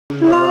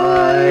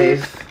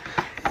Life,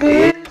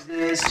 is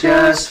this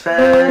just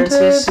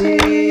fantasy?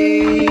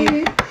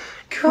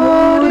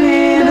 Caught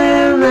in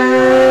a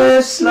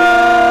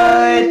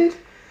landslide,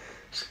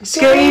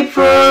 escape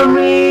from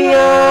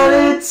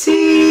reality.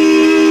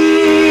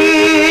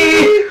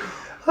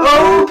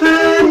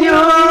 Open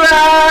your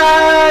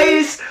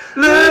eyes,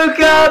 look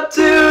up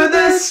to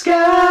the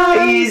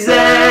skies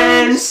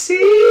and see.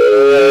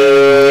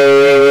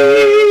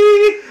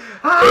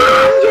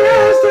 I'm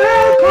just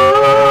a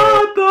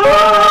poor boy,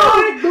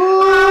 I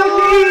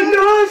need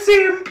no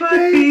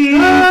sympathy.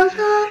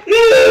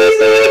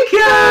 Easy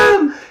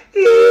come,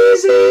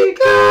 easy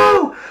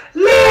go,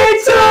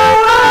 little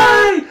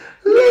high,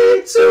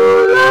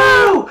 little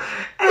low.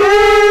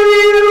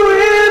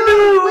 Anywhere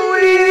the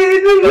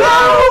wind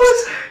blows,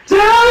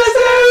 does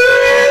it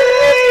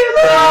really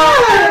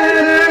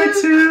matter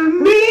to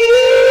me?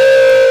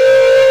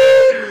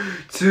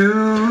 To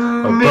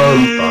me.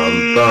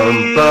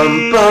 Bum bum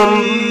bum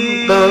bum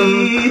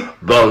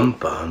bum bum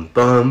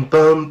bum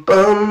bum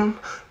bum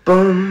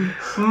bum.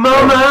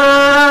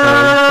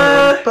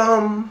 Mama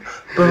bum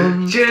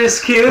bum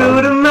just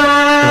killed a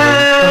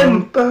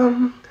man.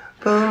 Bum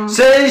bum.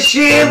 Sends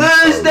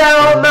shivers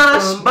down my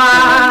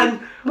spine.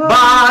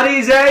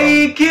 Body's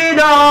aching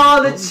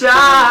all the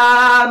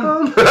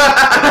time.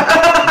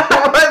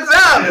 What's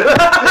up?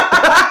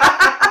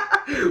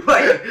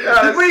 Wait,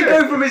 did we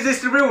go from Is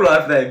This the Real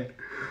Life then?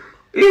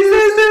 Is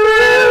this the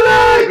real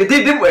life? We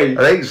did, didn't we?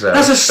 I think so.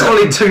 That's a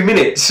solid 2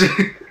 minutes.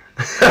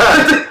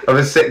 Of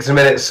a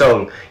 6-minute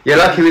song. You're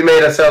lucky we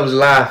made ourselves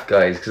laugh,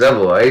 guys, because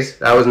otherwise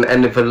that wasn't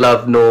ending for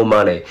love nor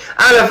money.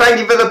 Anna, thank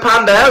you for the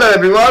panda. Hello,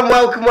 everyone.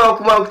 Welcome,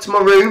 welcome, welcome to my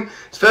room.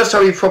 It's the first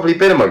time you've probably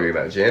been in my room,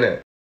 actually, isn't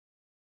it?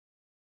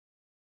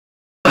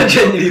 I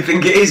genuinely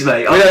think it is,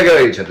 mate. We don't go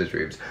to each other's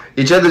rooms.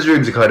 Each other's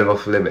rooms are kind of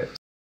off limits.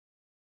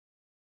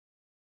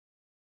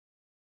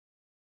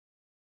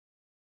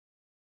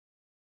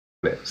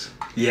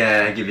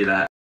 Yeah, I give you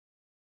that.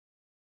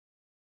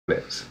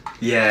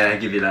 Yeah, I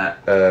give you that.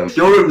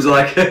 Your room's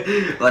like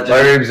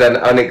my room's an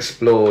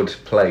unexplored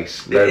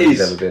place. Nobody's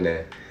ever been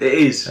here. It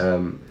is.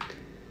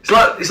 It's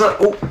like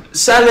oh,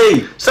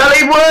 Sally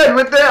Word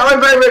with the I'm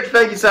very rich.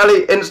 Thank you,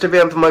 Sally. Insta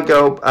VM for my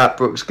girl at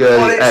Brooks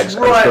Girly X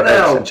right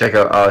now. and check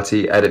out RT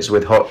edits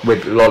with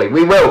Lolly.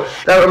 We will.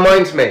 That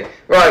reminds me.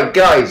 Right,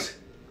 guys.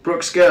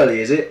 Brooks Girly,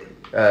 is it?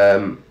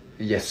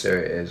 Yes, sir.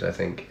 It is. I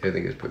think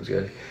it's Brooks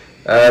Girly.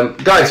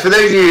 Guys, for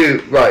those of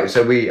you, right,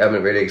 so we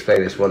haven't really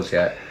explained this once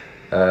yet,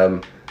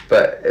 sorry,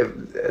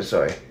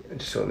 I'm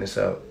just sorting this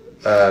out.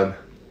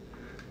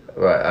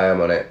 Right, I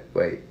am on it.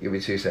 Wait, give me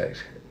 2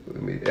 secs.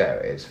 There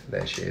it is.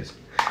 There she is.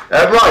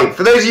 Right,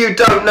 for those of you who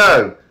don't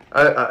know,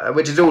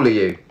 which is all of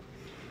you.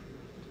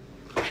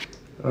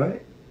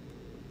 Alright.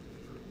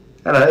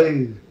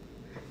 Hello.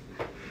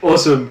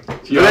 Awesome. For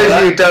those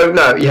of you who don't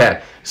know,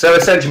 yeah. So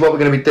essentially what we're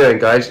going to be doing,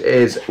 guys,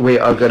 is we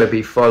are going to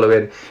be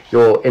following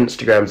your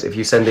Instagrams if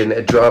you send in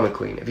a drama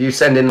queen. If you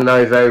send in an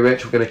I'm very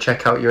rich, we're going to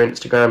check out your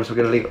Instagrams. We're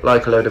going to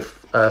like a load of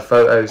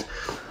photos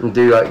and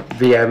do like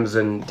VMs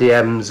and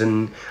DMs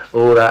and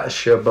all that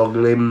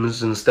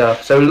shaboglims and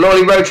stuff. So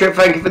Lolly Roadtrip,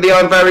 thank you for the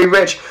I'm very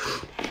rich.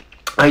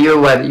 Are you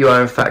aware that you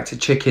are in fact a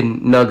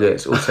chicken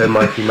nuggets? Also,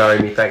 Mikey, marry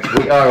me, thanks.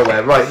 We are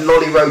aware. Right,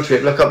 Lolly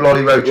Roadtrip. Look up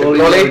Lolly Roadtrip.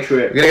 Lolly,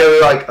 we're going to go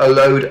like a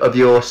load of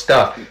your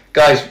stuff.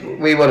 Guys,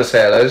 we want to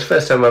say hello. It's the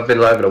first time I've been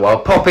live in a while.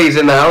 Poppy's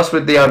in the house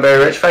with the I'm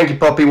very rich. Thank you,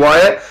 Poppy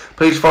Wyatt.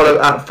 Please follow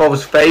at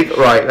Fov's Fave.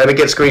 Right, let me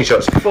get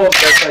screenshots. Fov's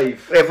Fave.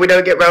 If we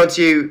don't get round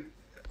to you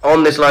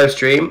on this live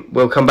stream,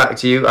 we'll come back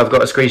to you. I've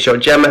got a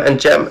screenshot.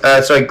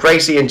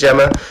 Gracie and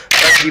Gemma.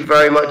 Thank you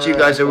very much. You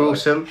guys are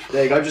awesome.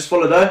 There you go. Just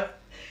follow her.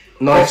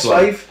 Nice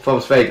one.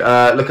 Fov's Fave.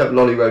 Look up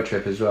Lolly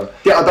Roadtrip as well.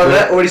 Yeah, I've done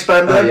that. Already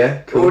spammed that.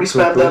 Yeah, cool. Already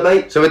spammed that,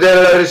 mate. So we're doing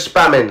a load of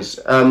spammings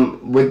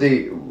with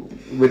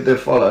the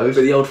follows.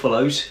 With the old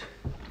follows.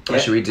 Or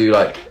should we do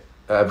like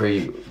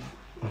every?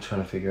 I'm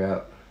trying to figure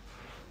out.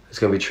 It's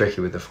going to be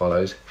tricky with the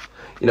follows.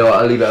 You know what?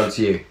 I'll leave it up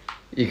to you.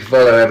 You can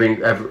follow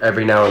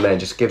every now and then.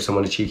 Just give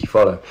someone a cheeky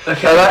follow.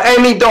 Okay.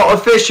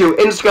 Amy.official.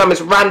 Instagram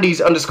is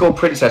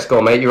Randy's_princess. Go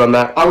on, mate. You're on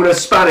that. I'm going to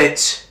span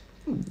it.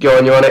 Go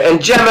on, you're on it. And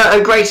Gemma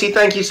and Gracie,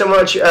 thank you so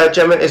much.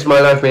 Gemma is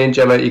my life. Me and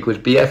Gemma equals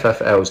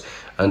BFFLs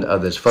and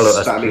others. Follow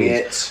us,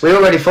 please. We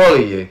already follow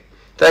you.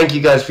 Thank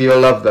you guys for your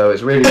love, though.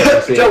 It's really nice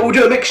to see. We'll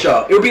do a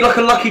mixture. It'll be like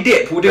a lucky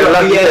dip. We'll do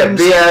like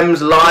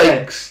VMs,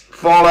 likes,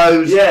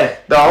 follows, the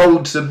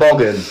whole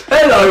toboggan.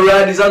 Hello,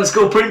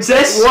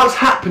 Randy's_princess. What's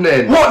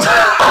happening? What's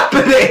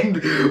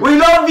happening? We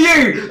love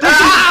you. This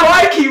is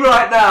Bikey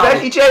right now.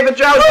 Becky J.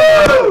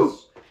 Vidral.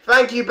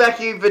 Thank you,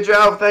 Becky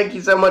Vidral. Thank you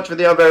so much for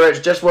the I'm very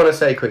rich. Just want to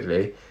say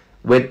quickly,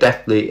 we're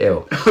deathly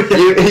ill.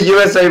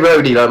 USA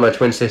Roadie, like my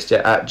twin sister,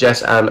 at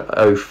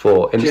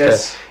JessAnn04.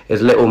 Insta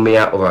is little me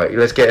out. Alright,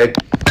 let's get a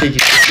cheeky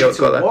shot.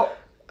 Got that. What?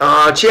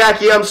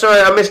 Chiaki, I'm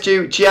sorry, I missed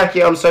you.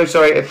 Chiaki, I'm so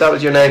sorry if that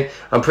was your name.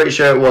 I'm pretty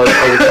sure it was.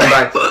 I will come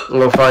back and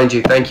we'll find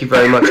you. Thank you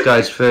very much,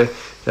 guys, for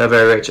They're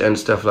very rich and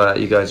stuff like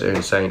that. You guys are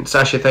insane.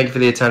 Sasha, thank you for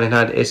the Italian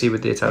hand. Issy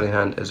with the Italian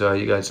hand as well.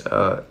 You guys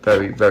are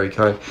very, very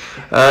kind.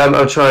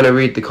 I'm trying to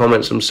read the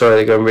comments. I'm sorry,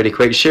 they're going really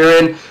quick.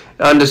 Shirin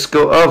 _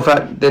 oh, in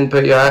fact, didn't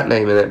put your at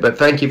name in it, but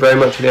thank you very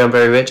much for the I'm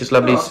very rich. It's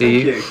lovely to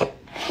see you.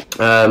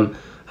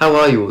 How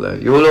are you all though?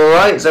 You all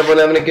alright? Is everyone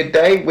having a good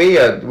day?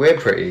 We're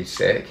pretty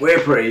sick. We're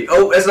pretty.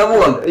 Oh, there's another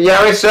one.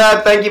 Yaris,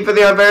 thank you for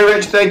the I'm very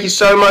rich. Thank you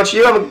so much.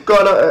 You haven't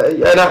got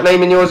an at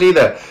name in yours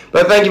either,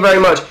 but thank you very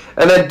much.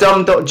 And then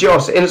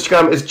dumb.joss.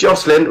 Instagram is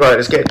Jocelyn. Right,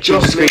 let's get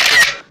Jocelyn.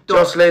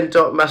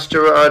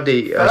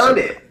 Jocelyn.Masturadi. Found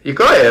it. You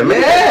got it,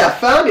 mate? Yeah, I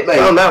found it, mate.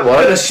 Found that one.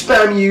 I'm going to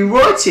spam you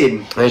right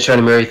in. Hey,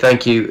 Shani Marie,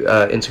 thank you.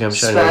 Instagram,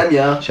 Shani. Spam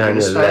ya.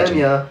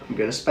 Shani, I'm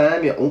going to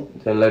spam ya. Oh.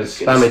 Then load of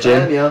spammage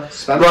in.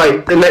 Spam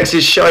right, the next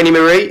is Shiny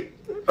Marie.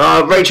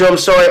 Rachel, I'm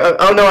sorry.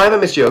 Oh no, I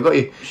haven't missed you. I got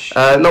you.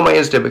 Not my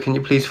Insta, but can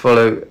you please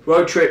follow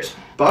Roadtrip's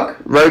bug?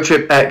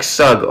 Roadtrip X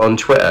Sug on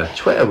Twitter.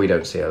 Twitter we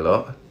don't see a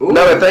lot. Ooh.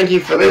 No, thank you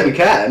for we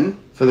can.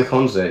 For the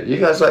concert. You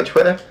guys like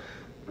Twitter?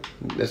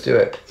 Let's do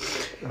it.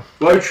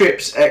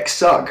 Roadtrip's X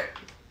Sug.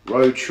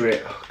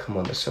 Roadtrip. Oh, come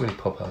on, there's so many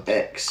pop-ups.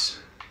 X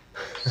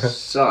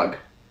Sug.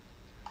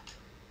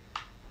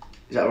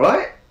 Is that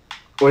right?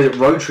 Or is it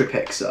Roadtrip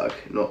X Sug?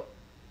 Not.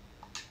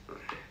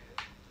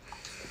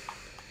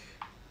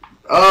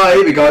 Oh,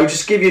 here we go.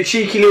 Just give you a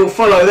cheeky little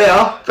follow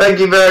there. Thank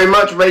you very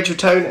much, Rachel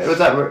Tone. Was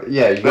that?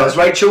 Yeah, you got. That's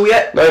Rachel,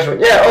 yeah. Nice one.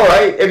 Yeah, all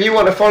right. If you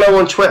want to follow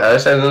on Twitter,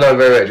 send a note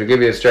very Rachel. We'll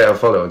give you a straight up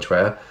follow on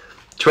Twitter.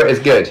 Twitter's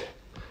good.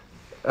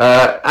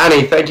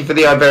 Annie, thank you for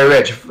the I'm very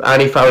rich.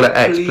 Annie Fowler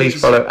X.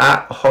 Please follow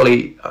at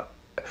Holly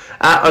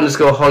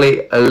 _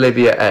 Holly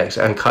Olivia X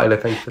and Kyla.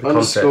 Thank you for the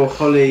concept. _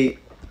 Holly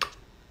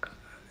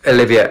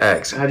Olivia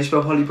X. How do you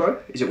spell Holly, bro?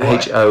 Is it Y?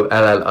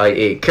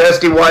 HOLLIE.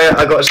 Kirsty Wyatt,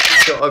 I got a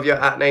screenshot of your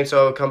at name,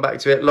 so I'll come back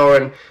to it.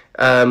 Lauren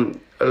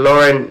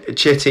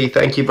Chitty,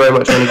 thank you very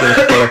much for giving us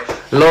a follow.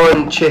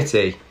 Lauren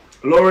Chitty.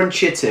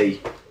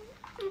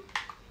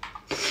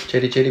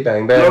 Chitty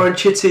bang bang. Lauren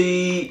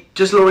Chitty.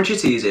 Just Lauren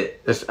Chitty, is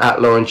it? Just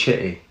at Lauren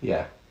Chitty,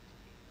 yeah.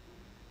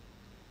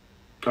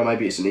 Oh,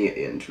 maybe it's an E at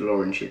the end.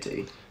 Lauren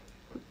Chitty.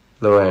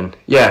 Lauren.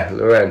 Yeah,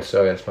 Lauren.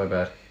 Sorry, that's my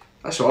bad.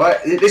 That's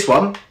alright. This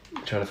one.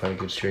 I'm trying to find a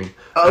good stream.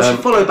 Oh, I should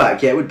follow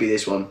back. Yeah, it would be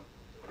this one.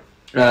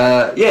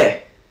 Yeah.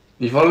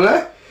 You follow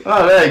that?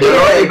 Oh, there you go.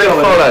 Yeah, You've been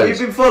followed. You've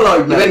been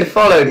followed, mate. You've been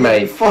followed,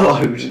 mate.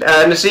 Followed.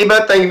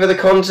 Nasiba, thank you for the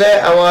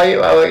concert. How are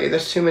you?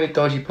 There's too many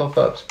dodgy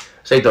pop-ups.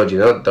 Say dodgy,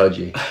 not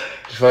dodgy.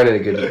 Just finding a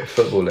good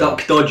football name.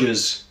 Duck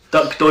Dodgers.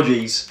 Duck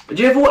Dodgies. Did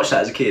you ever watch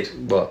that as a kid?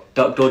 What?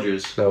 Duck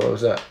Dodgers. No, what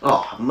was that?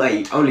 Oh,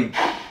 mate. Only...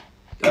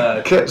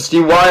 Kirsty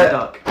Wyatt.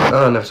 Duck.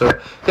 Oh, no, sorry.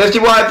 Kirsty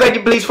Wyatt, thank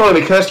you. Please follow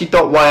me.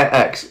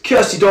 Kirsty.WyattX.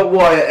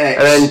 Kirsty.WyattX.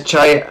 And then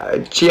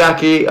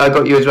Chiaki, I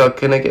got you as well.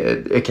 Can I get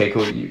it? Okay,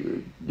 cool.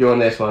 You're on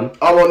this one.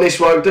 I'm on this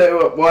one.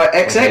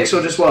 XX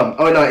or just one?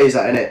 Oh, no, it is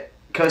that, isn't it?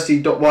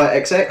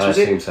 Kirsty.WyattXX, was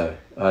it? I assume so.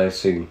 I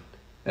assume.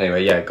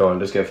 Anyway, yeah, go on.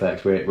 Let's go for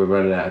that. We're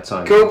running out of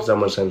time. Cool. If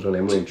someone sends one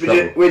in, we're in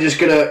trouble. We're just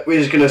gonna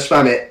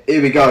spam it. Here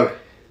we go.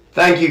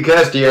 Thank you,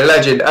 Kirsty. You're a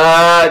legend.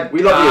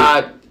 We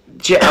love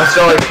you.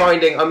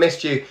 Sorry, I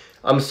missed you.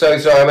 I'm so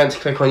sorry. I meant to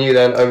click on you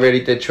then. I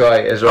really did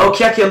try as well. Oh,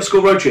 Kiaki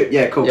 _ road trip.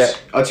 Yeah, of course. Yeah.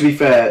 To be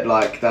fair,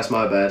 like that's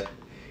my bad.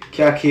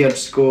 Kiaki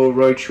 _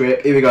 road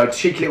trip. Here we go.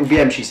 Cheeky little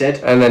VM, she said.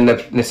 And then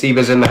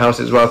Nasiba's in the house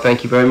as well.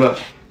 Thank you very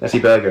much. Nasi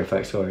Burger, in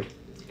fact. Sorry.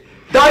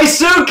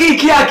 Daisuke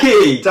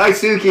Kiaki.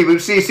 Daisuke. We'll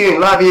see you soon.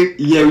 Love you.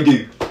 Yeah, we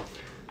do.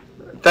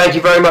 Thank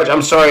you very much.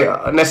 I'm sorry,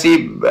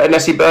 Nessie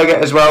Burger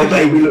as well.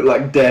 Today we look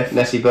like death.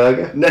 Nessie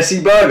Burger.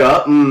 Nessie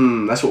Burger.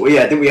 That's what we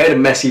had. Didn't we? Had a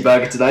messy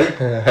burger today.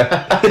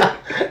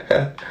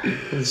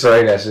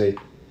 Sorry, Nessie.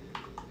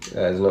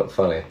 That is not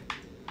funny.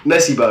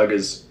 Nessie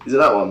Burgers. Is it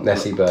that one?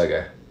 Nessie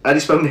Burger. How do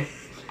you spell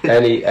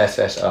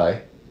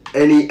NESSI.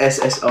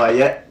 NESSI.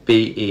 Yeah.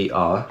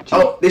 BER.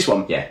 Oh, this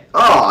one. Yeah.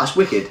 Oh, that's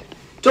wicked.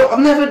 So I've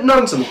never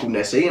known someone called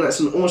Nessie, and that's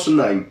an awesome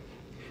name.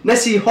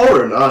 Nessie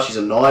Horan. Ah, she's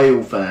a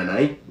Niall fan,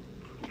 eh?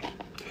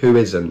 Who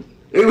isn't?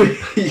 Who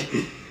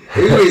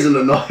isn't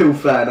a Niall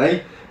fan,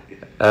 eh?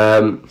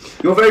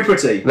 You're very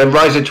pretty. Then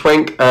Riser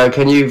Twink,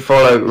 can you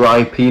follow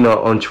Rye Peanut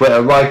on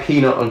Twitter? Rye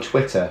Peanut on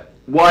Twitter.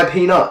 Why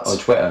peanuts? On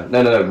Twitter.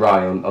 No,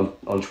 Rye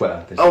on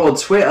Twitter. Oh, on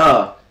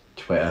Twitter.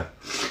 Twitter.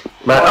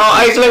 Right.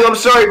 Oh, Aisling, I'm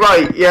sorry,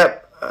 right,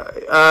 yep.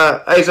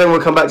 Aisling,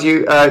 we'll come back to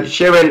you.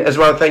 Shirin as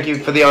well, thank you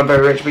for the I'm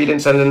very rich, but you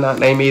didn't send in that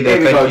name either. Here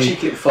we thank go, you. she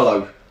clicked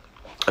follow.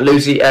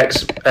 Lucy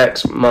X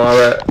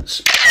Mara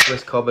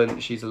Swiss Cobban,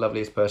 she's the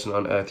loveliest person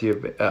on earth.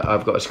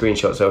 I've got a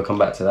screenshot, so I'll come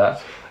back to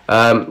that.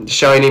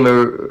 Shiny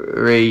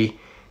Marie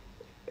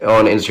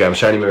on Instagram.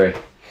 Shiny Marie.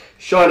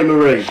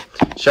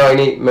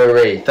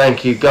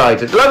 Thank you,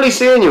 guys. It's lovely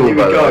seeing you all.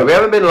 By the way, we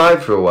haven't been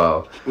live for a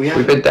while.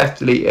 We've been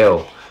deathly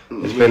ill.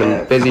 It's been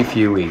a busy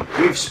few weeks.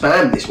 We've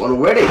spammed this one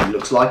already.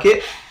 Looks like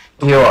it.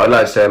 You know what? I'd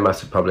like to say a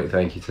massive public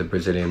thank you to the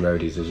Brazilian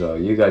roadies as well.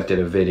 You guys did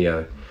a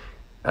video.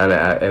 And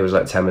it was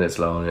like 10 minutes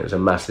long. It was a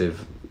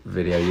massive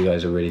video. You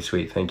guys are really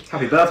sweet. Thank you.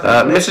 Happy birthday,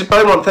 Mrs.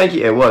 Beaumont. Thank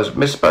you. It was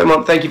Mrs.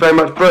 Beaumont. Thank you very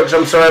much, Brooks.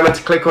 I'm sorry I meant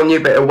to click on you,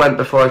 but it went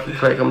before I could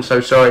click. I'm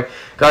so sorry,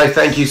 guys.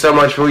 Thank you so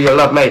much for all your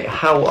love, mate.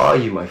 How are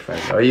you, my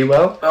friend? Are you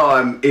well? Oh,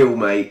 I'm ill,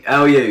 mate.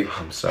 How are you?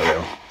 I'm so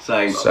ill.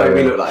 Same. So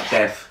we look like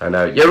death. I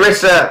know.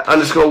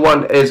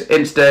 Yarissa_1 is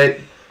Insta.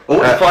 Oh,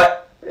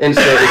 Insta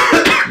is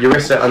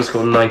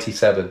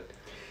Yarissa_97.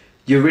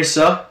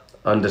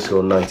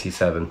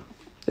 Yarissa_97.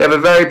 You have a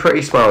very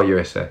pretty smile,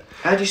 Yarissa.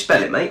 How do you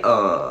spell it, mate?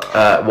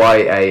 Yarrisa.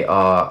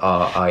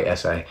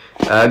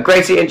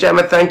 Gracie and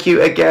Gemma, thank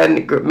you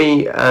again.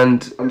 Me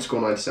and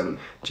 _97.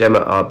 Gemma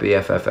are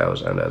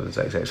BFFLs and others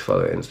XX.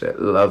 Follow Insta.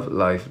 Love,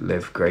 life,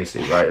 live,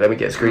 Gracie. Right, let me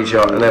get a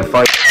screenshot and then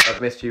find.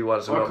 I've missed you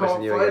once. I'm not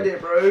missing you again. I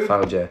can't find it, bro.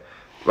 Found you.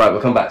 Right,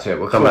 we'll come back to it.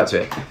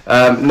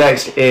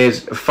 Next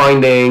is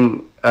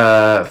finding.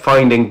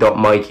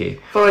 Finding.Mikey.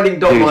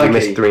 Finding.Mikey. You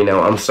missed 3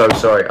 now. I'm so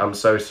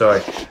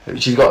sorry.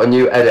 She's got a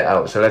new edit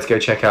out, so let's go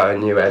check out a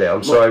new edit.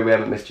 I'm sorry we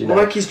haven't missed you now.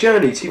 Mikey's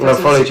journey, 2016. I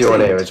followed you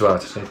on here as well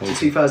to say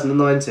thank you.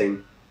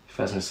 2019.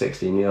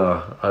 2016,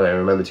 yeah. I don't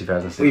remember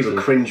 2016. We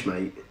were cringe,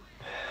 mate.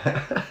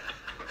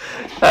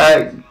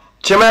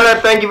 Jamela,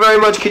 thank you very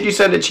much. Could you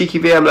send a cheeky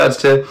VM, lads,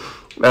 to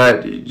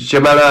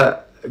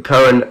Jamela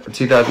Curran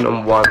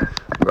 2001.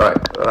 Right.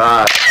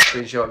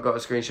 Screenshot. Got a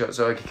screenshot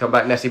so I can come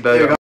back. Nessie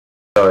Burger.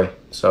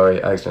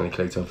 Sorry, I accidentally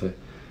clicked off it.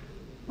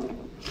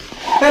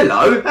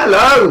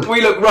 Hello!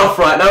 We look rough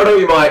right now, don't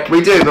we, Mike?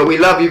 We do, but we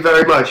love you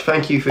very much.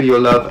 Thank you for your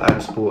love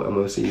and support, and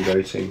we'll see you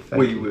very soon.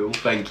 We will,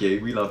 thank you.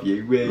 We love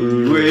you.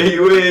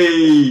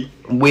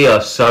 We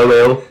are so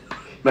ill.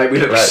 Mate, we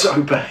look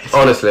so bad.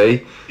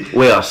 Honestly,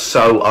 we are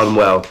so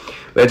unwell.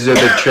 We had to do a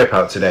big trip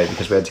out today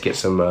because we had to get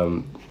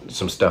some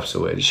stuff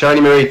sorted.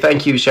 Shiny Marie,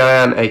 thank you,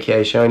 Cheyenne,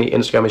 aka Shiny.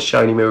 Instagram is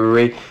Shiny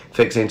Marie.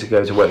 Fixing to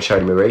go to work,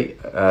 Shiny Marie.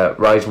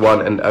 Rise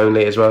one and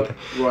only as well.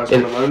 Rise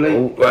one and only.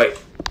 Oh, right,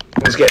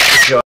 let's get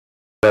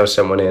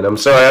someone in. I'm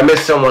sorry, I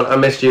missed someone. I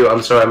missed you.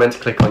 I'm sorry, I meant to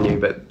click on you,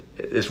 but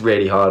it's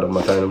really hard on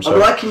my phone. I'm sorry.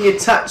 I'm liking your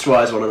tats,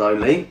 Rise one and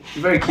only.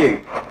 Very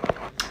cute.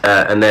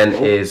 And then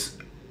is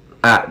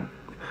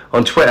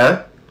on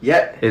Twitter.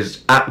 Yeah. Is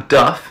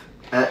 @Duff.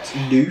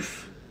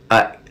 @Doof.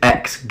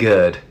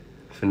 @XGird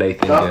for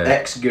Nathan. Duff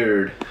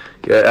XGird.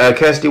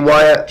 Kirsty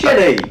Wyatt.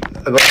 Jenny.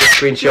 I got the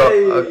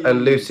screenshot.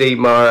 And Lucy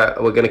Mara.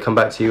 We're going to come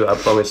back to you. I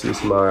promise,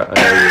 Lucy Mara.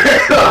 I know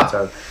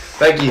you.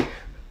 Thank you.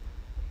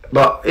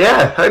 But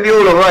yeah, hope you're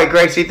all alright,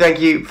 Gracie. Thank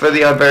you for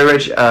the very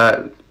rich.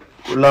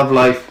 Love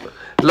life,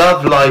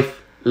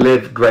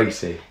 live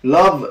Gracie.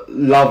 Love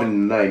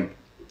in the name.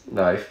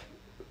 Life.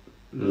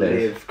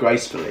 Live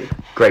gracefully.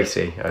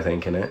 Gracie, I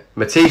think, innit?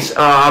 Matisse,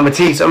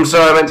 Matisse, I'm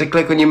sorry, I meant to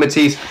click on you,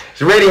 Matisse.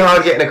 It's really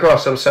hard getting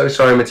across, I'm so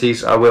sorry,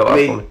 Matisse. I will.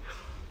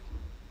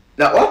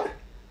 That one?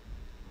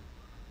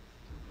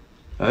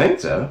 I think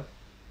so.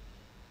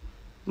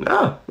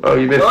 No. Oh,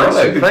 you've been nice,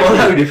 followed. You've been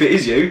followed if it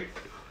is you.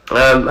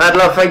 I'd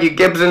love, thank you,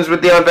 Gibson's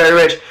with the I'm very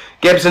rich.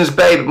 Gibson's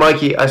babe,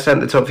 Mikey, I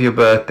sent the top for your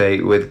birthday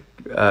with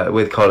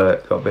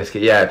collar, got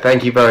biscuit. Yeah,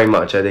 thank you very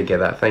much, I did get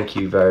that. Thank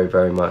you very,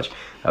 very much.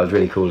 That was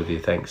really cool of you,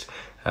 thanks.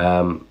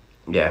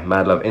 Yeah,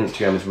 mad love.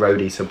 Instagram is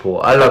roadie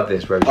support. I love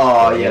this roadie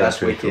support. Yeah,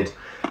 that's really wicked.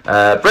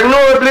 Cool. Bring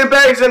Nora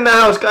Blueberries in the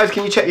house, guys.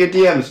 Can you check your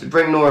DMs?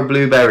 Bring Nora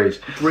Blueberries.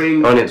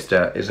 Bring on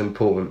Insta is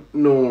important.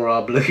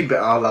 Nora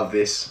Blueberries. I love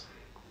this.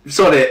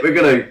 Sod it. We're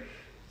gonna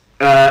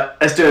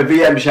let's do a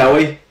VM, shall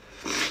we?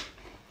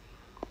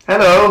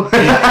 Hello.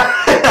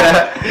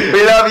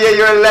 We love you.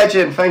 You're a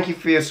legend. Thank you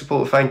for your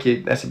support. Thank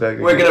you, Nessie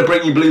Burger. We're gonna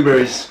bring you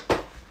blueberries.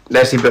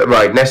 Nessie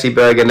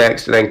Burger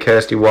next, and then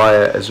Kirsty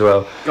Wyatt as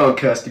well. Go on,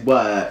 Kirsty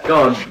Wyatt.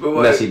 Go on.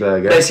 Nessie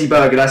Burger. Nessie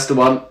Burger, that's the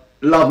one.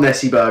 Love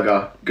Nessie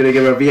Burger. Gonna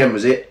give her a VM,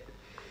 was it?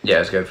 Yeah,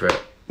 let's go for it.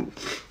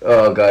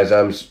 Oh, guys,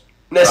 Nessie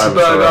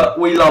Burger, sorry.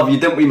 We love you,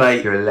 didn't we,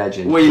 mate? You're a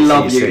legend. We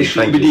love you.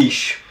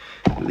 Schliebedish.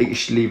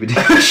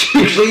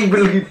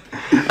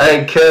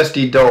 And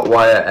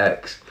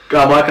Kirsty.WyattX. Go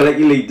on, Mike, I'll let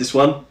you lead this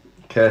one.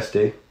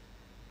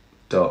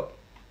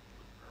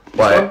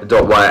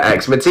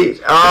 Kirsty.WyattX. Matisse.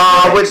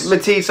 With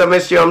Matisse, I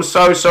missed you. I'm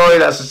so sorry.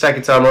 That's the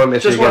second time I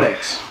missed you again. Just one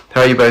X. How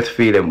are you both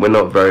feeling? We're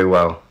not very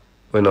well.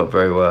 We're not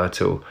very well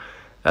at all.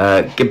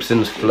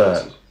 Gibson's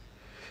flirt.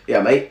 Yeah,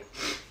 mate.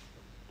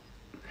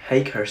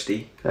 Hey,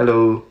 Kirsty.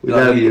 Hello. We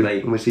love you,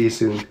 mate. And we'll see you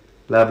soon.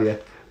 Love you.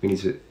 We need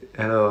to.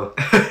 Hello.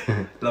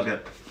 Love you.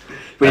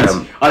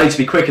 I need to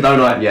be quicker, don't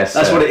I? Yes.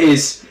 That's what it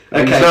is.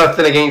 Okay. There's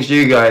nothing against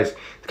you guys.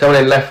 It's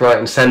coming in left, right,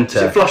 and centre.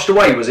 Is it flushed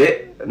away? Was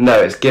it? No,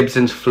 it's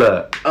Gibson's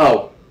flirt.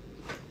 Oh.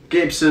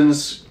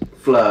 Gibson's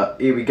flirt.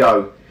 Here we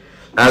go.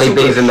 Ali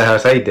B's in the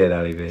house. How you did,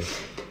 Ali B?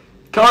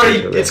 Cardi.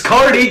 It's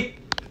Cardi.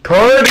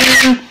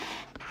 Cardi.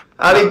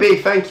 Ali B,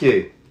 thank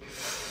you.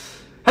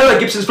 Hello,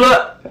 Gibson's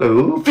flirt.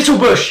 Hello. Thistle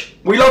Bush.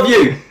 We love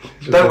you.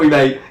 Don't we,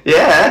 mate?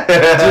 Yeah. Do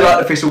you like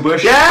the Thistle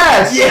Bush?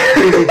 Yes.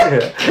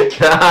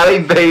 Yeah. Ali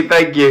B,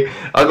 thank you.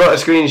 I got a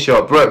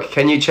screenshot. Brooke,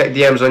 can you check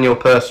DMs on your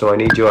personal? I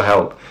need your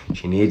help.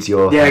 She needs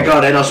your help. Yeah, go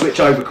on then. I'll switch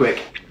over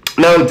quick.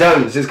 No,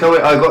 don't. It's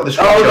coming. I got the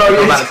screenshot. Oh, no,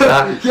 come back to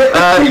that.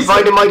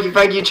 Finding Mikey,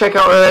 thank you. Check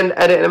out her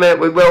edit in a minute.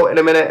 We will in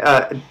a minute.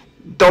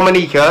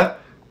 Dominica.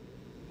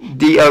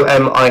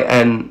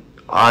 DOMINIKA.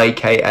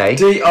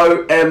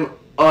 DOMI.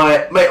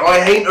 Mate,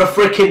 I ain't a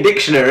freaking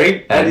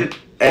dictionary. N.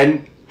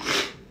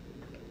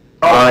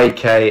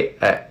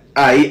 IKA.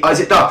 Is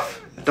it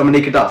Duff?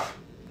 Dominica Duff.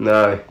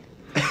 No.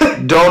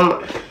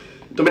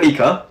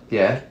 Dominica.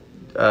 Yeah.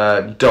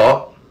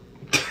 Dot.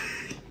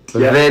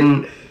 Yeah.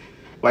 Then.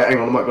 Wait, hang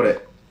on, I might got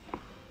it.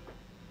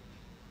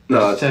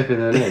 No. Just type in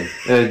their name.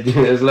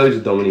 There's loads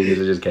of Dominicas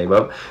that just came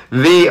up.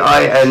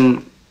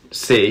 VINC.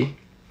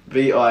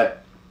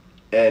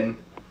 VIN.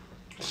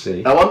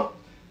 C. That one?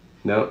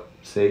 No.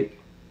 C.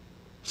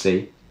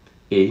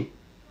 E.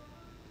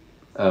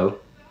 O.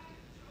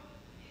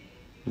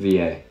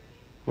 VA.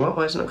 What?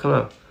 Why is it not coming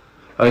up?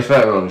 Oh, it's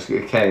very wrong. It's got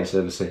a K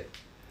instead of a C.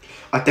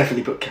 I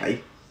definitely put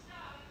K.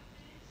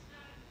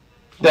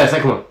 Yeah,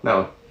 second one. That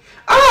one.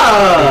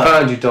 Ah! I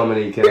found you,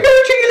 Dominica. We're going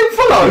to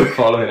follow.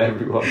 Following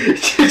everyone.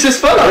 Just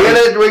follow.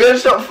 We're gonna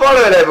stop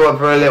following everyone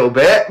for a little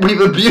bit.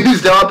 We've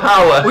abused our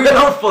power. We're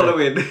not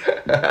following.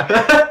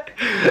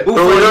 We'll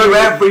follow you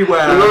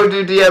everywhere. We will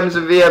do DMs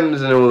and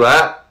VMs and all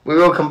that. We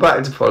will come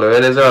back to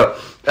following as well.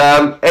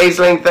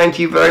 Aisling, thank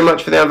you very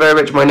much for the I'm very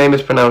rich. My name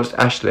is pronounced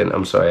Ashlyn.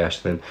 I'm sorry,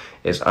 Ashlyn.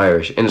 It's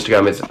Irish.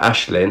 Instagram is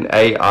Ashlyn.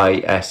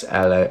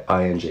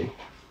 AISLING.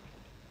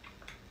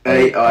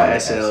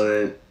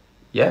 AISLN.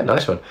 Yeah,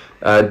 nice one.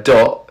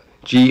 Dot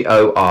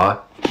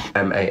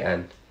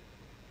GORMAN.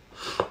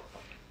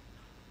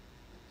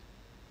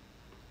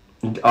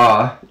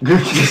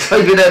 Just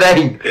type in her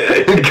name.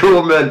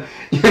 Gorman.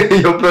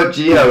 You'll put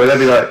Gio and they'll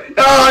be like,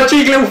 oh,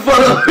 cheeky little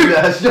follow.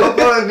 Stop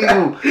following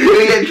people. You're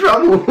gonna get in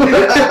trouble.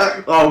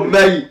 Oh,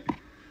 mate.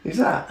 Who's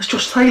that? That's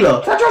Josh Taylor.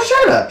 Is that Josh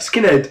Taylor?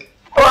 Skinhead.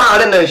 Oh, wow, I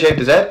didn't know he shaved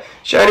his head.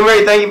 Shani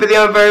Marie, thank you for the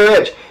I'm very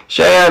rich.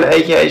 Cheyenne,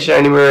 aka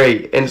Shani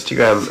Marie,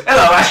 Instagram.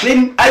 Hello,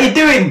 Ashlyn. How you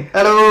doing?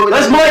 Hello.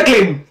 That's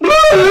Michaelin.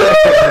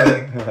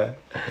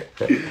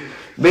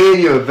 Me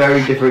and you are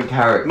very different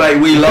characters. Mate,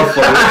 we love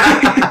following.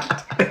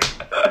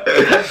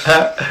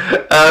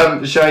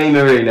 Shiny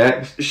Marie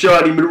next.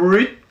 Shiny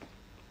Marie.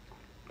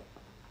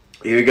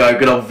 Here we go,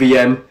 good old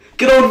VM.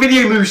 Good old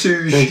Video They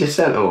Moosooge. just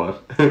sent her one.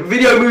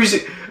 Video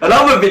Moosooge.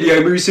 Another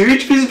Video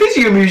Moosooge.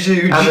 Video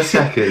Moosooge. Have a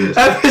second.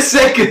 Have a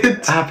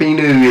second. Happy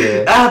New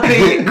Year.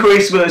 Happy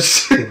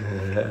Christmas.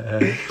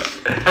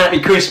 Happy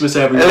Christmas,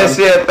 everyone.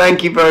 Alicia,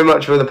 thank you very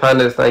much for the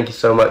pandas. Thank you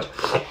so much.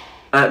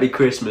 Happy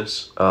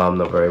Christmas. Oh, I'm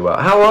not very well.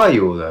 How are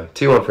you all though?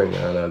 213.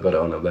 Oh, no, I got it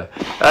on up there.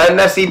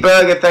 Nessie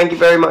Burger, thank you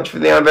very much for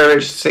the I'm very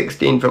rich.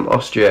 16 from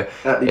Austria.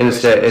 Happy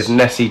Insta Christmas. is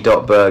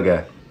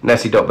Nessie.burger.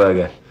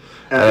 Nessie.burger.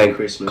 Happy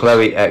Christmas.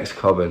 Chloe X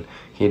Cobbin.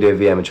 Can you do a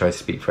VM and try to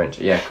speak French?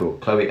 Yeah, cool.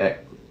 Chloe X.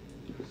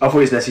 I thought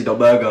it was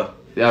Nessie.burger.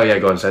 Oh yeah,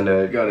 go on, send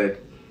her. Go ahead.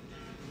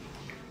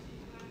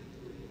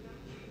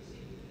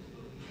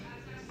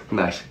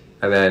 Nice.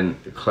 And then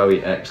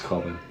Chloe X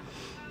Cobbin.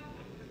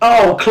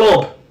 Oh,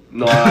 Clob.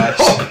 Nice.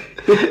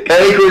 And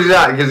he calls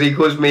that because he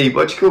calls me.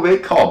 What do you call me?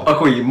 Cobb. I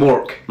call you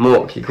Mork.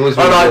 Mork. He calls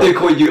me. Oh no, Mork.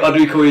 I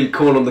do call you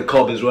corn on the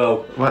cob as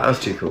well. What else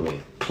do you call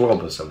me?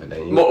 Clob or something?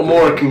 Don't you?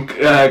 Mork and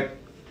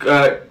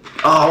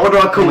what do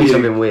I call me you?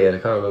 something weird. I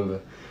can't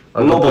remember.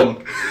 Lobon.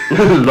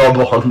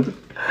 Lobon.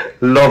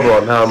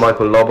 Lobon. How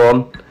Michael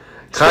Lobon.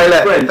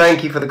 Kyla, French.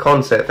 thank you for the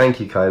concert. Thank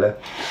you, Kyla.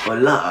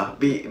 Voilà.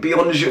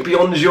 Bonjour.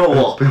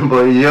 Bonjour.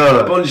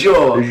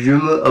 Bonjour. Je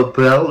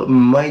m'appelle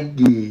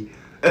Mikey.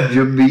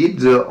 Je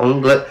vis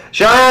anglais.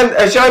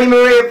 Shiny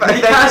Marie.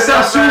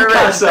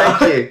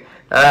 Thank you.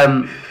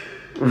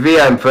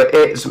 VM for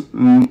it's.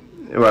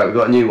 Right, we've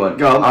got a new one.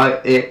 Go on.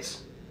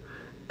 It's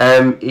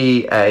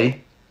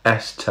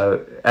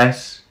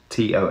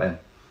MEASTON.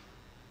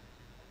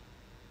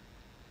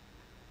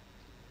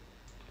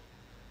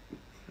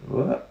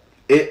 What?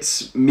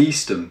 It's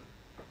Measton. Is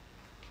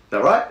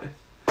that right?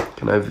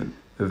 Can I have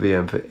a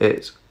VM for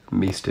it's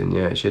Measton?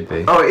 Yeah, it should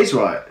be. Oh, it is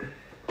right.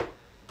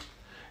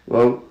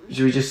 Well,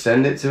 should we just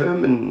send it to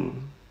him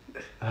and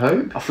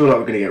hope? I feel like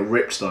we're going to get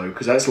ripped though,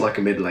 because that's like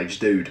a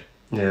middle-aged dude.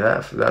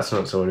 Yeah, that's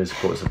not someone who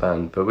supports the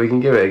band, but we can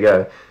give it a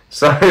go.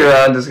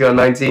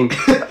 Sorry,_19.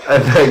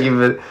 Thank you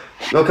for.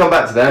 We'll come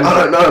back to them. I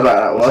don't know about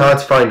that one. It's hard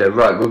to find them.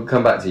 Right, we'll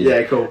come back to you.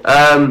 Yeah, cool.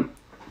 At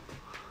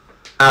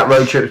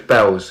Roadtrip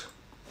Bells.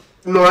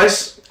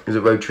 Nice. Is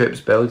it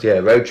Roadtrip Bells?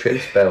 Yeah,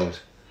 Roadtrip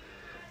Bells.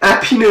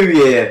 Happy New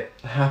Year.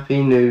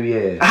 Happy New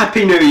Year.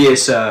 Happy New Year,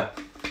 sir.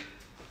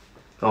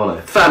 Oh no.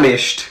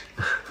 Famished.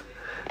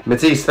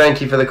 Matisse,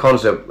 thank you for the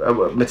concert.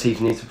 Matisse,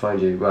 need to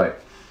find you. Right.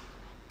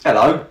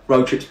 Hello,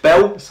 Road Trip's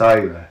Bell.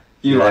 Sorry,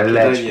 You like it,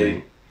 don't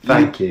you?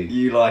 Thank you.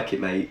 You like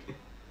it, mate.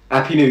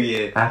 Happy New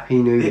Year. Happy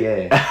New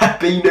Year.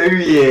 Happy New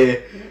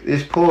Year.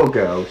 This poor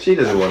girl, she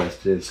doesn't want us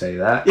to say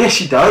that. Yes,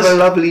 she does. Have a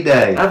lovely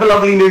day. Have a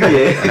lovely New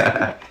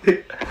Year.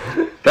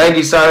 Thank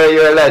you, Sarah,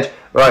 you're a ledge.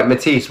 Right,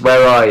 Matisse,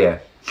 where are you?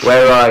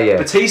 Where are you?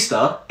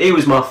 Batista, he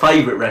was my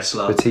favourite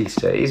wrestler.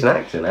 Batista, he's an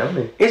actor now,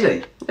 isn't he? Is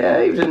he?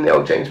 Yeah, he was in the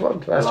old James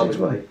Bond. Last James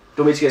Bond. Do you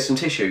want me to get some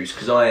tissues?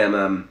 Because I am,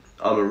 I'm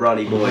a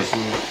runny boy.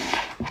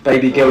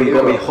 Baby girl, you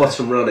got me hot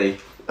and runny.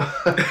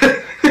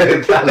 That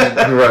is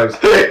gross.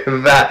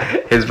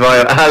 That is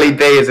vile. Ali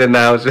B is in the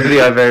house with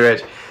the I'm very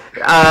rich.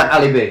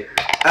 Ali B.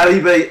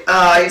 Ali B.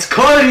 It's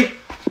Kylie.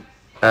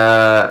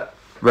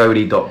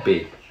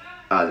 Roadie.b.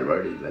 Ah, the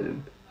roadie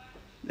legend.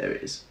 There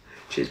it is.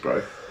 Cheers,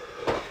 bro.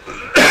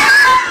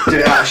 Do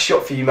it out a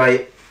shot for you,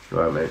 mate.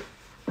 Right, mate.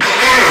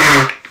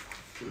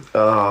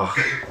 Oh.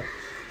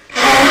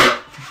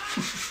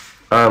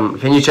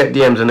 Can you check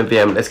DMs on a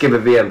VM? Let's give a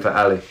VM for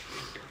Ali.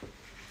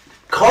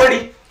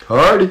 Cardi.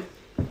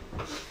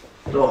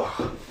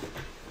 Oh.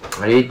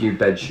 I need new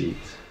bed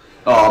sheets.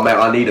 Oh, mate,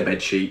 I need a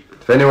bed sheet.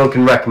 If anyone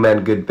can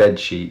recommend good bed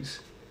sheets,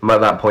 I'm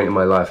at that point in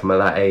my life. I'm at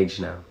that age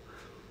now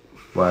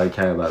where I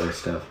care about this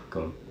stuff.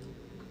 Go on.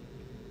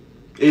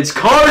 It's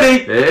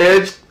Cardi.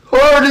 It's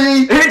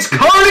Cardi. It's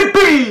Cardi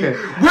B.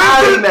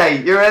 Ali,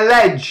 mate, you're a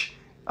ledge.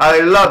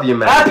 I love you,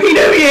 mate. Happy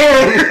New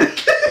Year.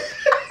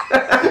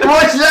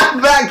 Watch that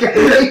back.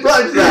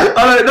 Watch that.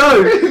 I don't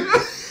know.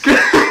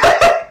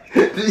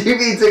 Did you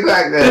mean to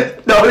crack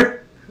that? No.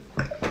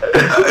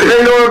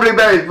 Bring Laura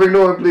Blueberries. Bring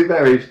Laura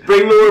Blueberries.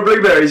 Bring Laura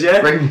Blueberries,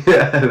 yeah?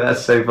 Yeah,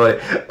 that's so funny.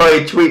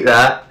 Oi, tweet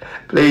that.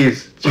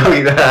 Please,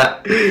 tweet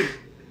that.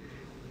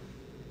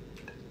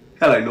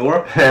 Hello,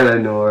 Nora. Hello,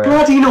 Nora.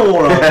 Bloody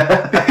Nora.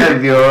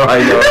 Hope you're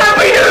alright, Nora.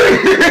 Happy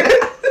New Year.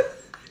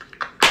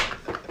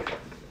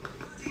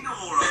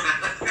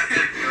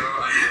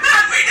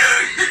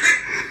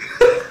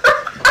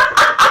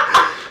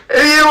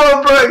 If you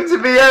want Brooke to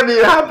BM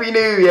you Happy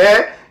New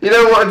Year, you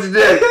know what to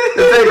do.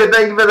 David,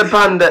 thank you for the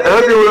panda. I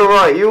hope you're all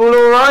alright. You all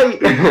alright?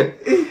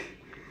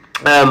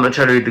 I'm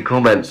trying to read the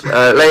comments.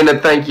 Lena,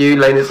 thank you.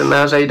 Lena's in the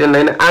house. How you doing,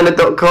 Lena?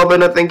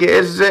 Anna.Cobben, I think it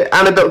is it?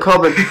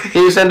 Anna.Cobben.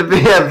 Can you send a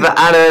VM for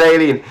Anna and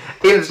Aileen?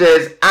 Insta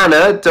is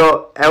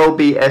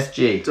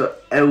Anna.lbsg.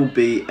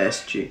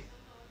 .lbsg.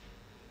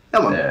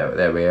 Come on.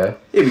 There we are.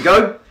 Here we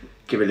go.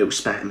 Give it a little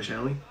spam,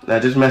 shall we? No,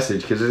 just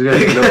message, because it's going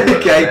to be normal.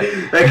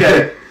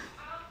 Okay.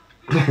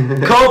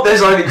 Cobb,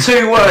 there's only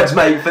 2 words,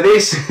 mate, for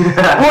this.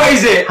 What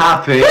is it?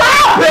 Happy.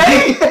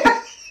 Happy!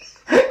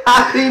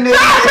 Happy New Year.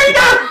 Happy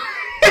New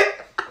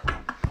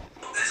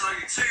There's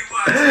only 2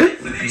 words, mate,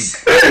 for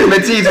this.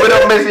 Matisse, we're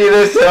not missing you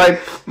this time.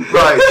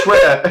 Right,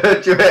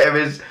 Twitter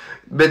is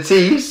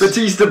Matisse.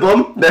 Batista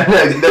bomb. No,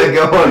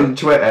 go on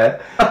Twitter.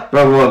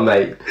 Wrong one,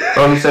 mate.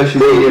 On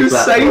social media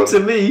platform. Same to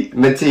me.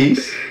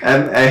 Matisse,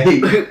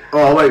 M-A.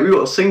 Oh, wait, we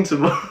got to sing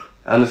tomorrow.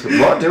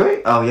 What, do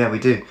we? Oh, yeah, we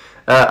do.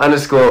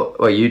 Underscore,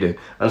 well, you do.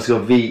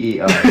 Underscore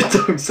VER.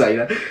 Don't say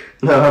that.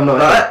 No, I'm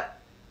not.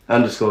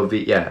 Underscore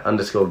VER.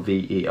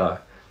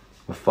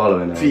 We're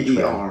following her.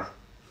 VER.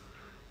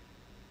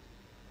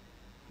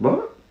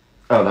 What?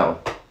 Oh, that one.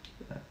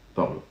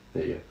 Bottom.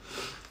 There you go.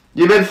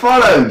 You've been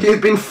followed.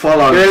 You've been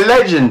followed. You're a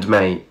legend,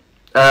 mate.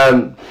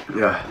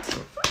 Yeah.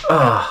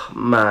 Oh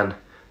man,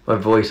 my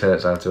voice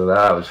hurts after all that.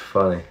 That was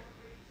funny.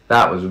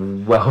 That was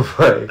well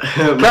funny.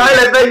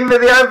 Kyla, thank you for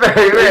the I'm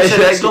very rich.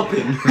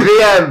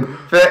 VM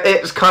for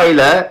It's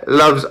Kyla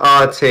Loves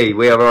RT.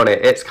 We are on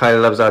it. It's Kyla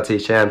Loves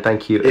RT. Shan,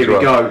 thank you. Here we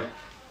go.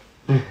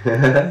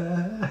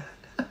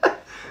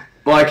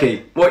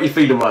 Bikey, what are you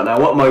feeling right now?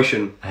 What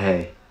emotion?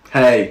 Hey.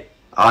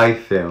 I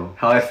feel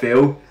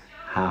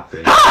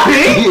happy. Happy?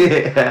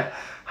 Yeah.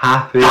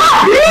 Happy.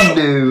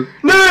 New.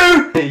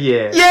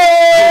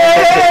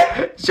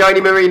 Yeah. Shiny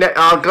Marina.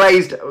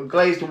 Glazed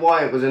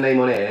Wyatt was her name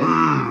on here.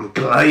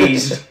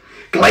 Glazed.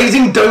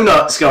 Glazing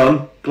donuts,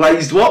 gone.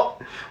 Glazed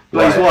what?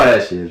 Glazed Wyatt.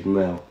 There she is,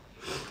 Mel.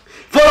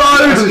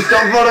 Followed!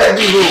 Stop following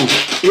people.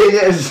 You're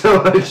getting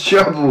so much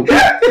trouble.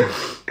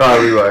 Oh,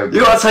 we won't.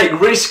 You gotta take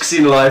risks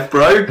in life,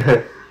 bro.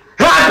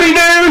 Happy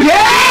New Year!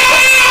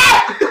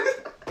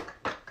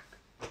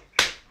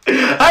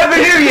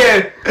 Happy New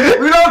Year!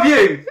 We love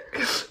you!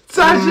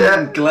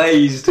 Sasha!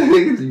 Glazed.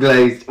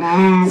 Glazed.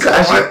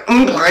 Sasha.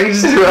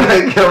 Glazed.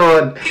 Right, come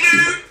on.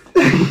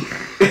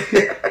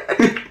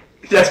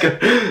 Let's go.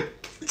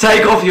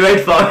 Take off your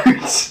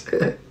headphones.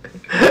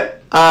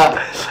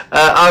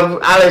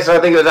 Alice, I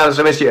think it was Alice,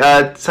 I missed you.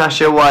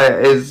 Sasha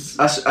Wyatt is...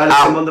 That's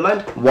Alice in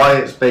Wonderland?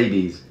 Wyatt's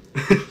babies.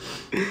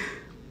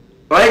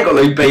 I ain't got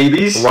no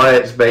babies.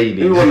 Wyatt's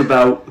babies. Who won the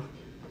belt?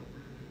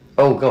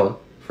 Oh, go on.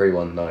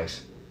 3-1,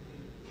 nice.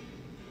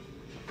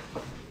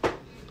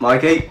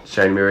 Mikey?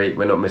 Shane Murray,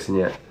 we're not missing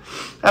yet.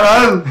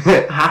 Hello!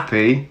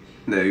 Happy?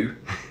 No.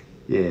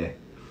 Yeah.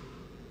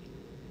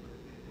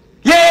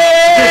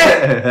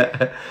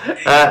 Yeah!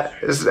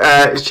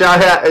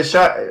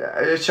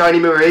 Shiny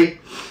Marie.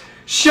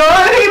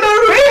 Shiny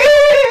Marie!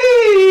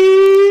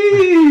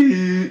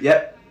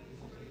 Yep.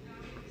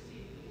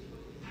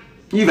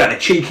 You've had a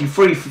cheeky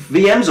free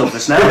VMs off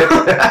us now.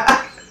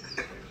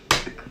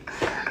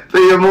 But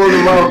you're more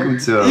than welcome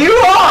to. You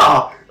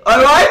are!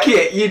 I like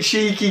it, you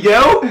cheeky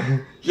girl.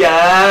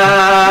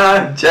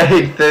 Yeah.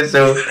 Jade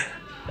Thistle.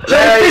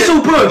 Jade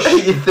Thistlebush.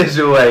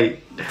 Thistleweight.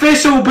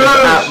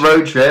 Thistlebush. At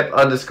Roadtrip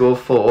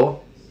 _4.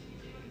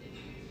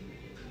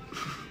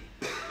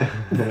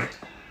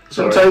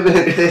 Sometimes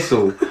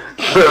Thistle.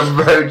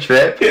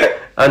 Roadtrip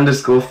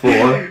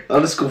 _4.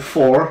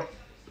 _4.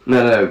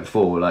 No,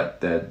 4, like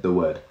the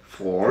word.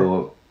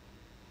 4.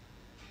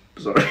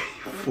 Sorry,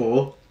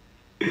 4.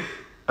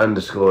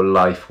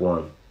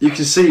 _life1. You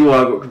can see why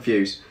I got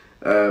confused.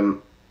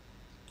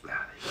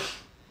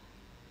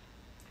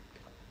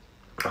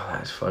 Oh,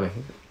 that's funny.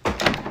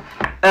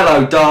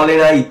 Hello, darling.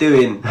 How you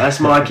doing? That's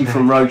Mikey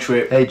from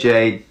Roadtrip. Hey,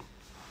 Jade.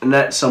 And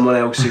that's someone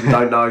else who we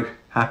don't know.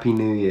 Happy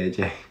New Year,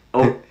 Jade.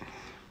 Oh.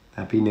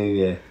 Happy New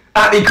Year.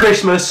 Happy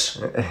Christmas.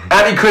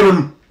 Happy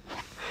Crimin.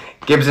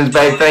 Gibson's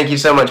Babe, thank you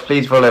so much.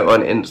 Please follow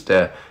on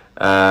Insta.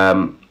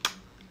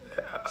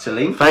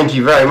 Celine? Thank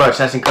you very much.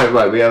 That's incredible.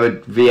 Right, we have a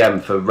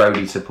VM for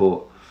roadie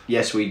support.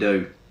 Yes, we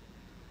do.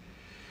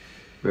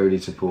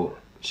 Roadie support.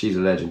 She's a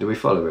legend. Do we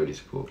follow roadie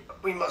support?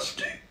 We must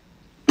do.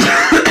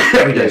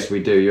 Yes,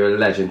 we do. You're a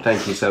legend.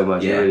 Thank you so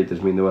much. Yeah. It really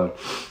does mean the world.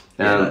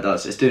 Yeah, that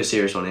does. Let's do a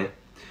serious one here.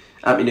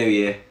 Happy New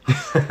Year.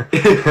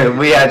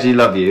 We actually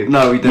love you.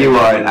 No, we do. You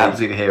are an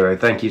absolute hero.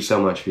 Thank you so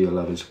much for your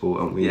love and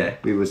support, and Yeah.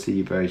 we will see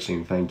you very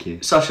soon. Thank you.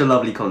 Such a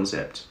lovely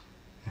concept.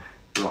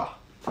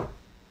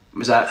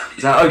 Is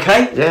that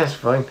okay? Yes,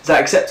 fine. Is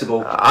that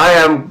acceptable? I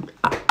am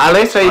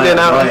Alice. How you doing,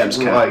 Alice? Liam's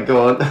cat. Right,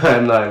 go on. I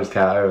am Liam's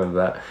cat. I remember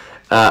that.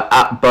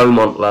 At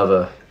Beaumont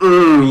Lover.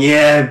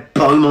 Yeah,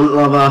 Beaumont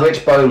Lover.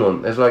 Which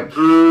Beaumont? There's like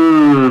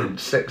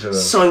 6 of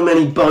them. So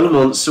many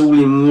Beaumonts all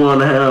in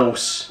one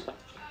house.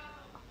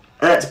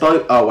 At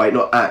Oh wait,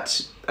 not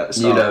at the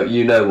start.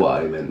 You know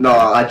what I meant. No,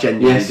 I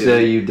genuinely Yes, didn't. sir,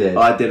 you did.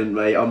 I didn't,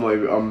 mate. I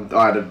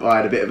had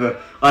a bit of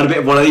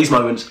one of these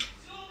moments.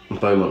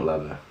 Beaumont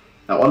Lover.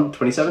 That one,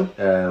 27.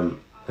 I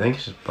think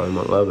it's just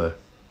Beaumont Lover.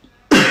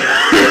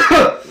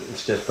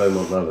 It's just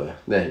Beaumont Lover.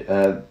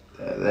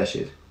 There she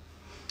is.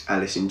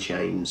 Alice in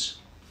Chains.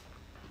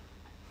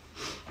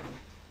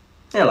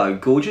 Hello,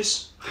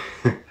 gorgeous.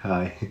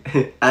 Hi.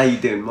 How you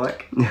doing,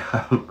 Mike?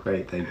 I'm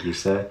great, thank you,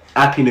 sir.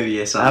 Happy New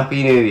Year, son.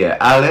 Happy New Year,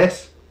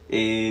 Alice.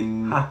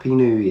 In Happy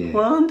New Year.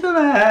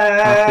 Wonderland.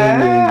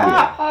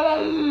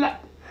 Happy New Year.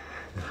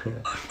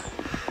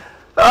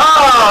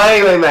 Oh,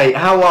 anyway, mate,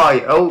 how are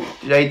you? Oh,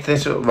 Jade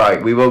Thistle.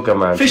 Right, we will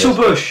come round. Official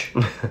Bush.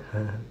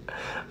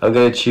 I'm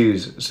going to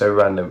choose so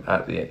random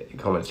at the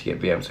comments to get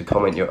VM. So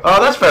comment your.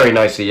 Oh, that's very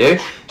nice of you.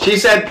 She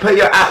said put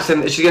your apps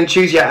in. She's going to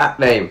choose your app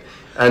name,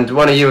 and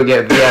one of you will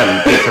get a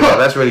VM.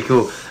 That's really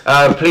cool.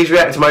 Please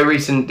react to my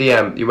recent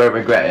DM. You won't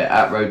regret it.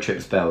 At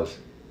Roadtrip Spells.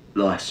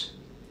 Nice.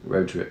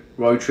 Roadtrip.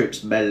 Roadtrip's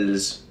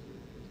bells.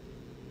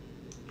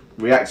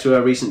 React to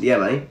a recent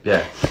DM, eh?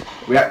 Yeah.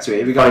 React to it.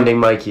 Here we go. Finding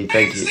Mikey.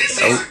 Thank you. This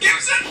Oh. is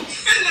Gibson.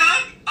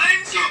 Hello,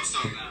 I'm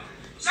Tombstone now.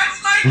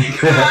 That's Mikey.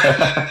 Hello,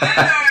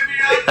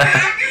 everyone.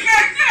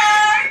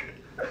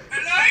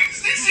 Hello, this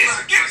is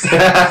Gibson.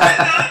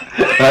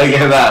 I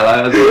get that.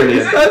 That's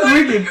brilliant. That's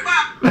wicked.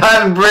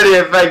 That's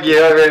brilliant. Thank you.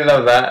 I really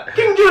love that.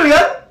 King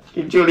Julian.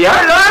 King Julian.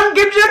 Hello, I'm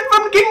Gibson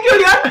from King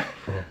Julian.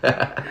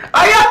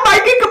 I am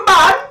Mikey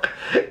Kaban.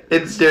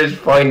 It's just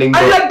finding. I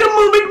like to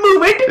move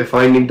it.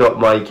 Finding dot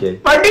Mikey.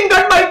 Finding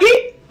dot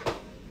Mikey.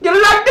 You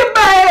like the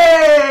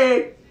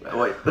bay.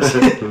 Wait.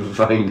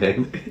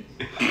 Finding.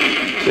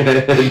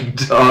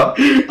 dot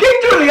King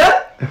Julian.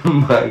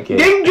 Mikey.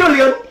 King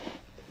Julian.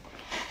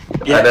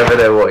 I never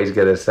know what he's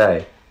gonna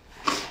say.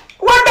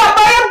 What up?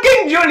 I am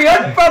King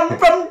Julian from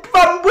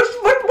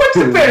what's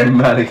the film?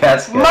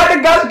 Madagascar.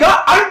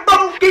 Madagascar. I'm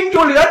from King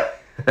Julian.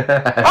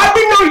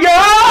 Happy New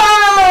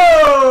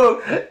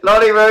Year!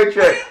 Lolly Road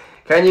Trip.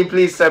 Can you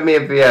please send me a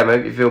VM?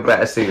 Hope you feel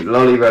better soon.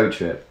 Lolly Road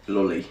Trip.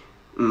 Lolly.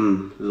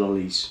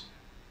 Lollies.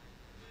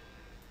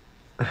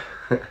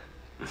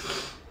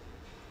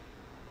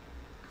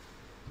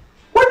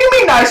 What do you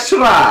mean I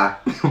try?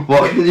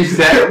 What did you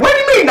say? What do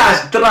you mean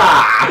I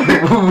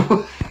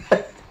try?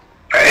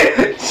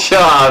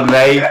 Shut up,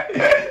 mate.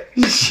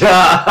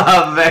 Shut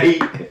up,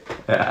 mate.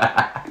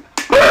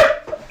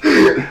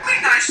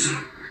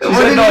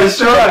 What did I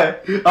try?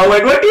 I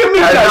went, what do you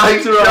mean I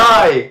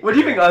try? What do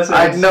you think I said?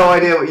 I had no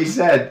idea what you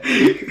said.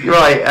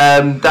 Right,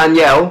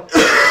 Danielle.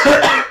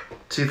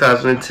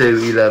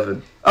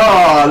 2002-11.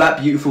 Oh, that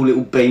beautiful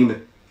little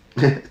bean.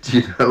 Do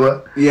you know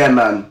what? Yeah,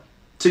 man.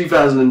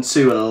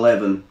 2002 and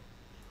 11.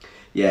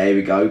 Yeah, here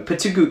we go.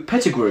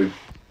 Pettigrew.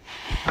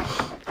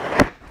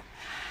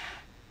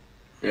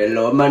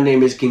 Hello, my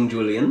name is King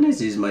Julian. This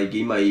is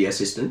Mikey, my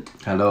assistant.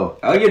 Hello.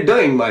 How you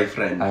doing, my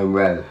friend? I'm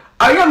well.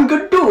 I am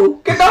good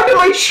too. Get out of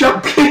my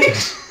shop,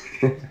 please.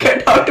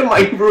 Get out of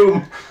my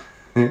room.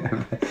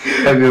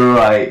 Hope you're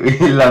right.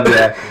 We love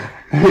you.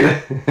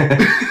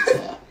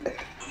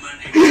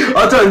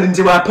 I turned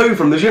into Apu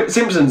from the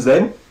Simpsons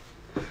then.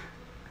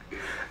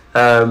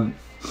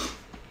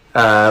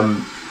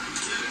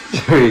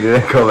 Read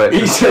the comment.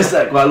 He says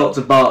that quite a lot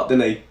to Bart,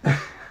 doesn't he?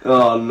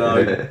 Oh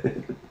no.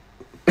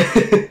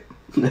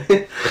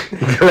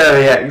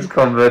 Chloe X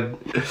Convent.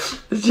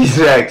 She's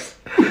X.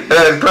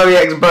 Chloe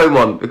X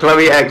Beaumont.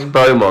 Chloe X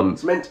Beaumont.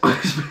 It's meant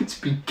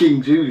to be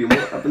King Julian.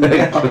 What happened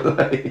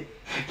there?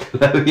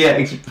 Chloe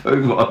X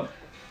Beaumont.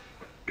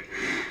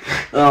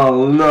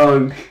 Oh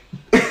no.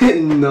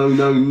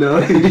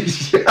 No.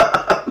 Shut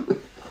up.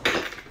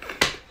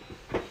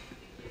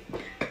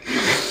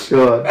 Go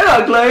on. Hello,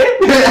 Chloe.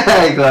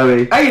 Hey,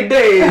 Chloe. How you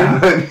doing?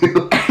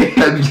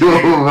 Hope you're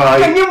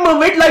alright. Can you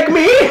move it like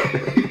me?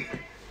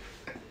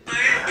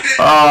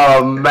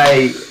 Oh,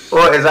 mate.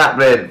 What is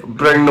happening?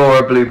 Bring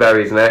Nora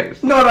blueberries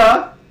next.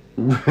 Nora.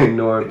 Bring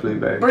Nora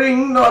blueberries.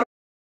 Bring Nora.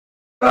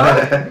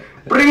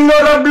 Bring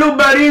Nora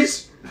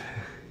blueberries.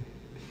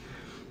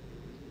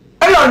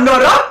 Hello,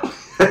 Nora.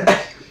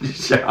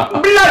 Shut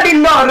up. Bloody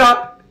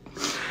Nora.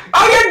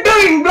 How you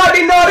doing,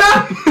 bloody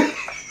Nora?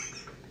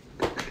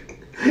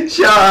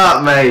 Shut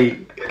up, mate.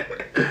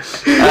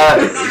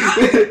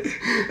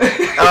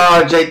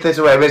 Oh, Jake, this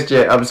away, I missed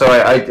you. I'm sorry,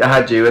 I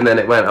had you and then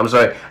it went. I'm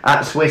sorry.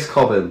 At Swiss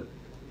Cobham.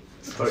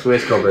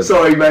 Swiss Cobham.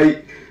 Sorry,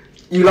 mate.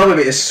 You love a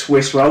bit of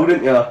Swiss roll,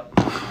 don't you?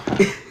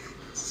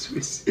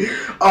 Swiss.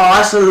 Oh,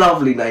 that's a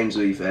lovely name, to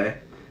be fair.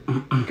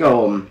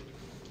 Go on.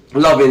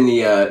 Loving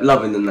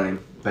the name.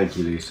 Thank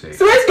you, Lucy.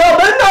 Swiss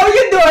Cobham, how are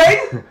you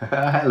doing?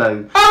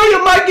 Hello. How are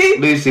you, Mikey?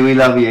 Lucy, we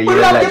love you. You're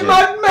a love you, legend.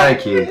 man.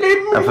 Thank you.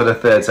 And for the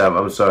third time,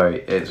 I'm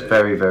sorry. It's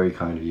very, very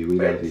kind of you. We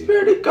love It's you.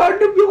 very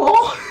kind of you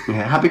all.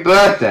 Yeah, happy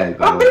birthday.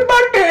 by Happy the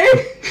birthday.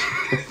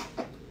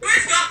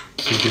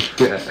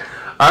 way.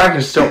 I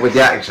reckon stop with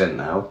the accent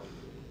now.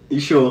 You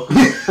sure?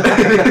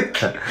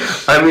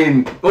 I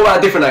mean, What about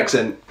a different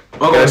accent? I've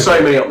got so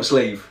many up my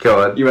sleeve.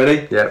 go on. You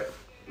ready? Yep.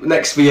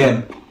 Next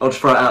VM. I'll just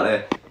throw it out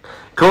there.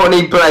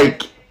 Courtney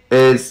Blake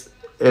is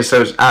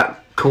so it's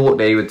at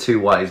Courtney with 2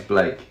 Y's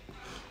Blake.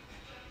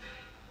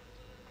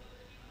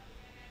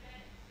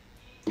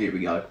 Here we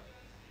go.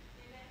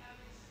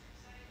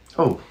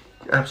 Oh,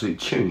 absolute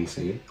tune he's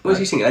singing. What's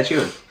he singing? Ed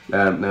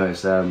Sheeran. No,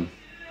 it's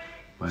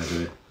where's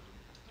it?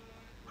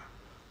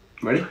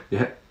 Ready?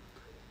 Yeah.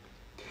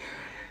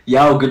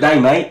 Yo, good day,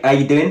 mate. How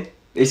you doing?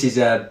 This is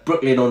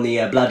Brooklyn on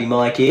the bloody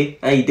mic here.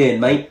 How you doing,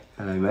 mate?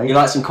 Hello, mate. You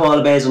like some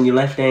koala bears on your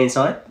left-hand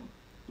side?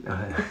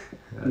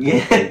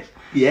 Yeah.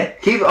 Yeah.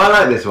 Keep. I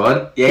like this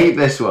one. Yeah. Keep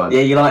this one.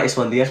 Yeah, you like this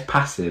one, do you? It's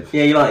passive.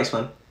 Yeah, you like this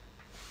one.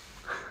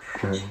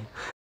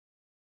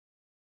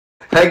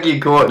 Thank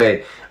you,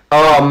 Courtney.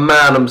 Oh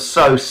man, I'm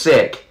so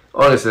sick.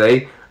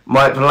 Honestly,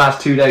 for the last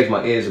 2 days,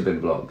 my ears have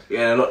been blocked.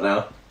 Yeah, not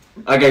now.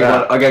 I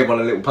gave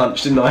one a little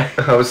punch, didn't I?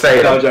 I was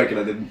saying. No, I'm joking,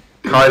 I didn't.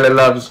 Kyla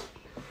loves.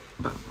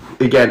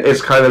 Again,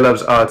 it's Kyla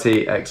loves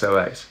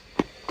RTXOX.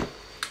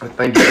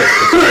 Thank you.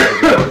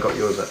 I got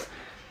yours up.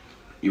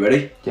 You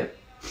ready? Yep.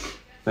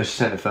 No, she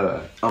sent a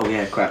photo. Oh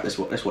yeah, crap. Let's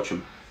watch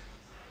them.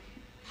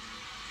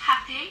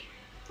 Happy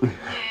New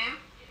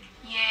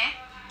Year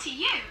to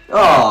you.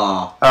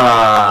 Oh.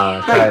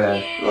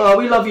 Kyla. Oh,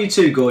 we love you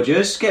too,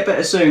 gorgeous. Get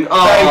better soon.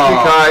 Oh, Thank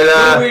you,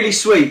 Kyla. You're really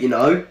sweet, you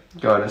know.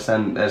 Go on, let's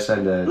send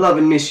a. Love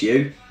and miss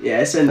you.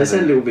 Yeah, send a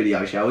little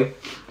video, shall we?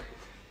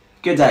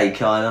 Good day,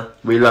 Kyla.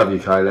 We love you,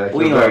 Kyla.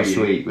 We You're love very you.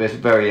 sweet. We're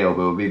very ill, but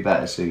we'll be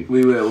better soon.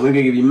 We will. We're going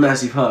to give you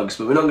massive hugs,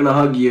 but we're not going to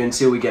hug you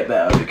until we get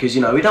better because,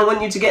 you know, we don't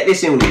want you to get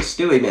this illness,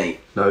 do we, mate?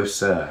 No,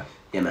 sir.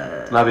 Yeah,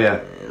 man. Love you.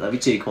 Yeah, love you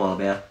too, Koala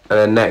Bear. And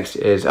then next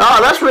is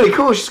that's really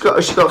cool. She's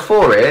got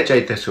 4 here.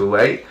 Jade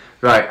Thistleweight.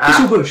 Right.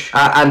 Thistlebush.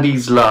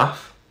 Andy's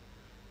laugh.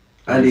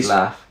 Andy's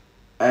laugh.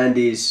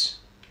 Andy's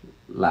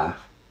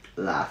Laugh.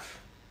 laugh.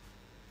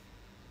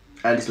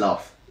 Andy's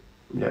laugh.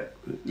 Yep.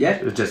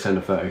 Yeah? Just send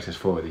a photo. There's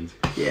 4 of these.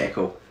 Yeah,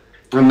 cool.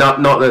 And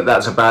not that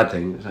that's a bad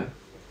thing. Is it?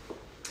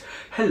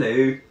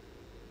 Hello.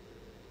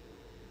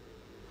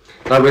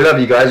 Like, we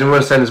love you guys and we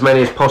want to send as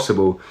many as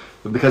possible.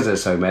 But because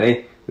there's so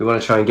many, we want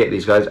to try and get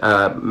these guys.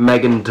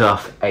 Megan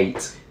Duff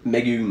 8.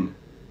 Megoon.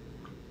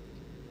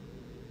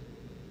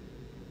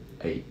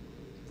 8.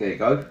 There you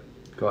go.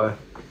 Got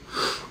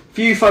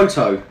View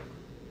photo.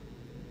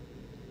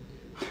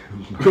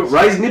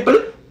 Raise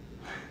nipple.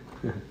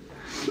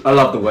 I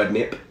love the word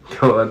nip.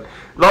 Go on.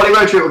 Lolly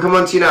Roadtrip will come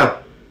on to you now.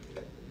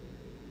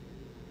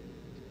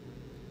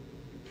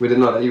 We did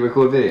not let you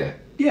record video.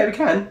 Yeah, we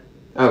can.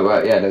 Oh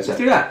right, yeah. Let's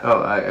do that.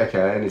 Oh,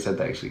 okay. I only said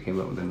that actually came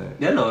up with a note.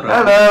 Yeah, no,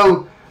 right.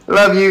 Hello,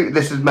 love you.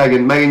 This is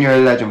Megan. Megan, you're a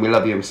legend. We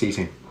love you. I'm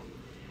ceasing.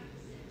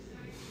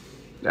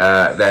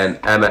 Then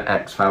Emma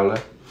X Fowler.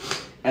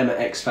 Emma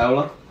X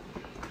Fowler.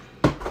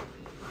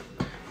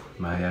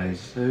 My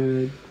eyes are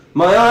red.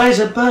 My eyes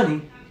are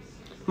burning.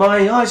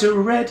 My eyes are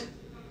red.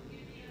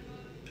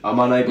 I'm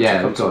unable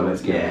Yeah, to come go on, to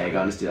let's it. go. Yeah, go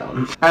on, let's do that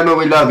one. Emma,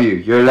 we love you.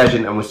 You're a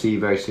legend, and we'll see you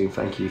very soon.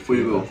 Thank you. For We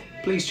your will. love.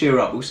 Please cheer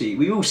up. We'll see.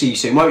 We will see you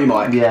soon, won't we,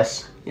 Mike?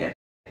 Yes. Yeah.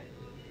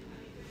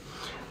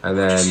 And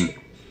then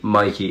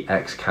Mikey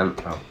X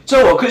Cantwell.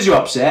 So what? Because you're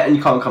upset and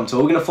you can't come to,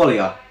 we're gonna follow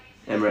you.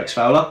 Emma X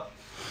Fowler.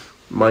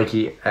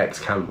 Mikey X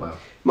Cantwell.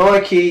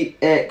 Mikey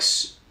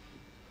X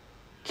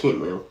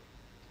Kintwell.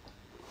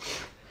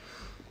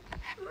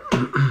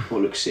 Oh,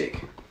 looks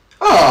sick.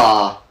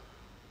 Ah.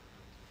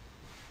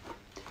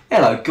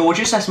 Hello,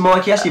 gorgeous. That's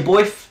Mikey. That's your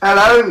boy.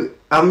 Hello,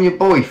 I'm your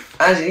boy.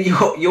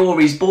 You're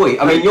his boy.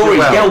 I mean, you're his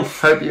well. gelf.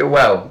 Hope you're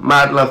well.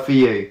 Mad love for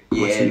you.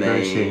 We'll Yeah, see you very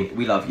mate. soon.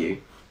 We love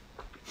you.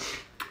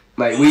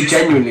 Mate, we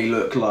genuinely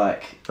look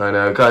like... I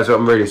know, guys,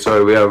 I'm really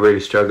sorry. We are really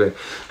struggling.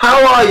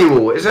 How are you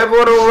all? Is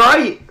everyone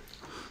alright?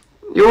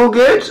 You all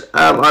good?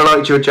 I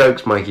liked your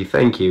jokes, Mikey.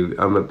 Thank you.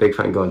 I'm a big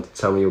fan. Go on,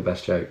 tell me your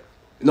best joke.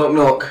 Knock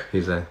knock.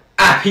 Who's there?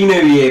 Happy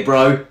New Year,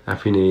 bro.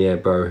 Happy New Year,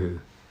 bro. Who?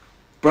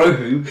 Bro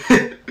who? No, do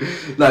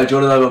you want to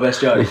know my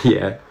best joke?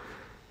 Yeah.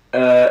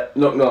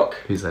 Knock knock.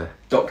 Who's there?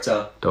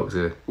 Doctor.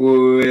 Doctor.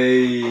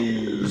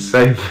 Whee.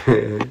 Save.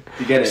 You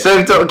get it?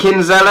 So, Dr.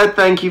 Kinzella,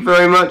 thank you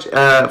very much.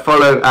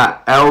 Follow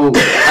at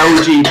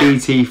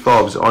LGBT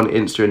Fobs on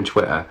Insta and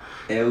Twitter.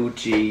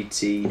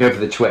 LGT. Go for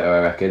the Twitter, I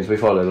reckon. We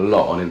followed a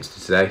lot on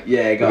Insta today.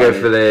 Yeah, go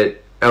for the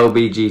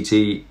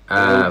LBGT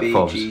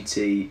Fobs.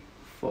 LBGT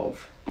Fob.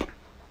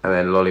 And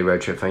then Lolly Road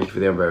Trip, thank you for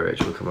the umbrella,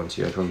 Rich. We'll come on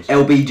to you, I promise.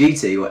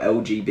 LBGT or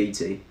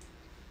LGBT?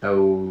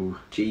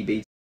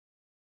 LGBT.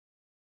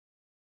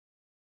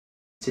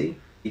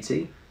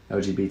 LGBT?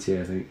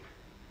 LGBT, I think.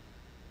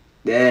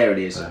 There it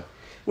is. Yeah.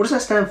 What does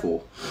that stand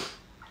for?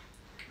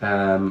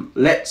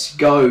 Let's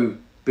go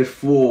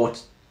before...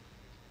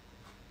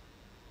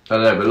 I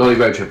don't know, but Lolly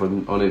Road Trip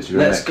on Instagram.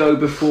 Let's go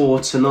before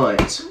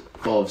tonight,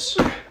 Bobs.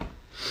 I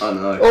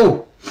don't know.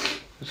 Oh!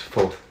 It's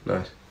 4th,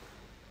 nice.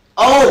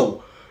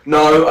 Oh!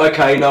 No,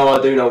 okay, no,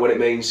 I do know what it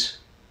means.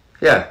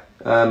 Yeah.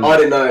 I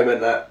didn't know it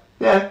meant that.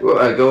 Yeah,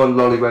 well, go on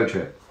Lolly Road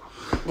Trip.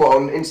 What,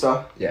 on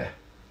Insta? Yeah.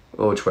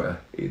 Or Twitter,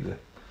 either.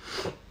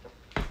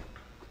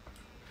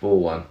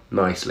 4-1.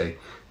 Nicely.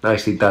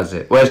 Nicely does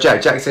it. Where's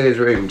Jack? Jack's in his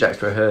room.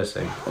 Jack's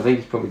rehearsing. I think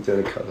he's probably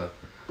doing a cover.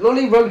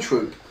 Lolly Road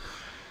Troop.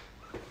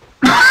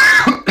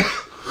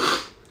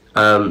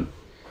 Hello,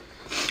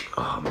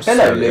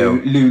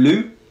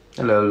 Lulu.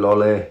 Hello,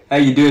 Lolly. How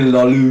you doing,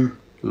 Lolu?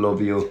 Love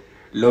you.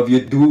 Love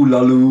you too,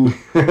 Lolu.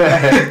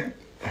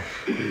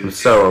 I'm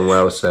so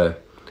unwell, sir.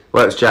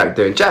 What's Jack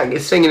doing? Jack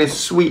is singing his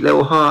sweet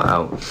little heart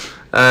out.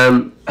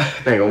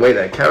 Hang on, wait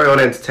there. Carry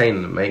on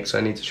entertaining them, mate, so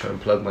I need to try and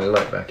plug my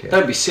light back in.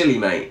 Don't be silly,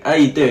 mate. How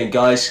you doing,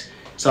 guys?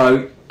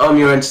 So, I'm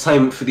your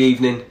entertainment for the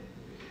evening.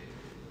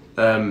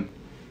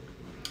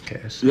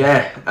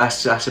 Yeah,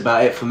 that's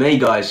about it for me,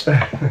 guys.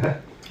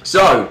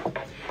 So,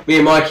 me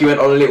and Mikey went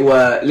on a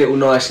little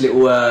nice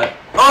little.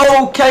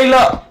 Oh,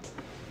 Kayla!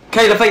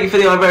 Kayla, thank you for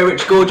the I'm very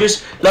rich,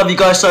 gorgeous. Love you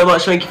guys so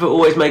much. Thank you for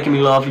always making me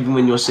laugh, even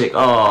when you're sick.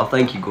 Oh,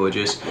 thank you,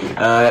 gorgeous.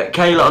 Kayla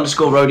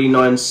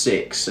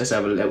 _Rody96. Let's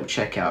have a little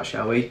check out,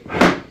 shall we?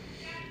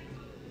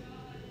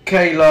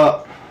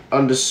 Kayla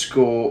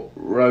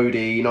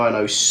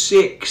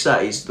 _Rody906.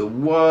 That is the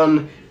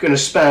one. Gonna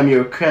spam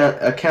your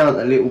account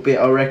a little bit,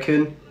 I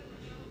reckon.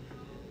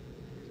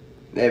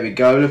 There we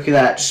go. Look at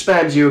that. Just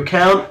spams your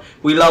account.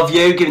 We love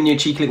you. Giving you a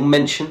cheeky little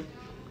mention.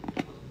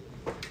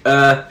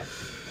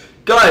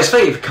 Guys,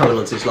 thank you for coming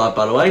onto this live,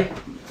 by the way.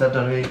 Is that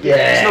done? Yeah,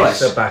 it's nice.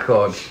 So back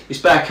on. It's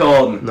back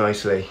on.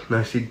 Nicely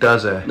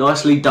does it.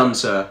 Nicely done,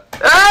 sir.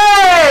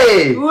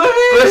 Hey!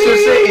 Bristol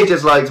City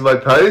just liked my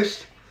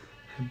post.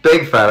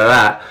 Big fan of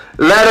that.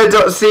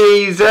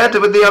 Leonard.cz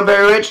with the I'm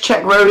very rich.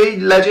 Check Rody,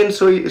 legend.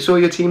 Saw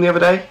your team the other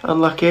day.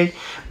 Unlucky.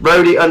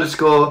 Rody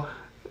 _fan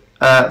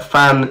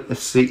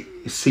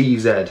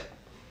CZ.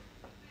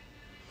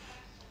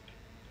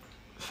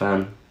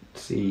 Fan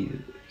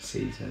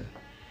CZ.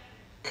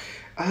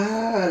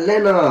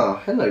 Lena.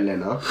 Hello,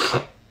 Lena.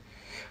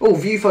 Oh,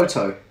 view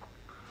photo.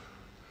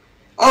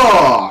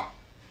 Ah,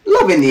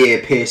 loving the ear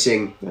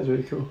piercing. That's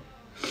really cool.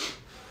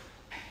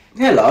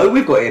 Hello,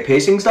 we've got ear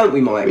piercings, don't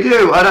we, Mike? We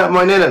do. I don't have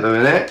mine in at the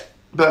minute.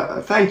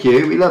 But thank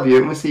you. We love you,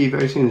 and we'll see you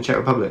very soon in the Czech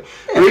Republic.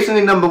 Yeah. We're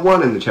recently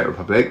 #1 in the Czech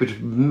Republic, which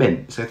is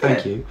mint. So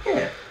thank you.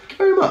 Yeah. Thank you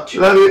very much.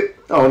 Love you.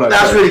 Oh no,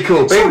 that's really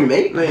cool. Sorry,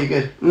 mate. No, you're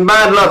good.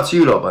 Mad love to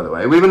you lot, by the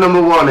way. We were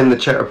 #1 in the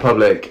Czech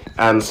Republic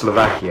and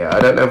Slovakia. I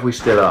don't know if we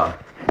still are,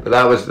 but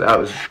that was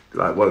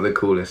like one of the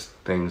coolest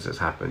things that's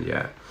happened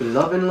yet.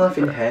 Loving life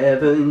in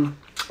heaven.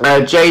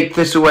 Jade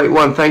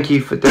Thistleweight1, thank you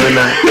for doing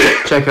that.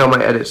 Check out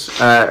my edits.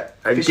 At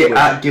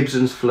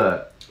Gibson's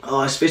Flirt.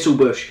 Oh, it's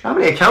Fizzlebush. How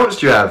many accounts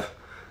do you have?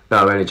 No,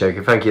 I'm only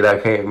joking. Thank you.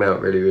 That came out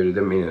really.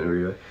 Didn't mean it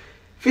really.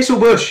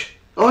 Fizzlebush.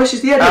 Oh, this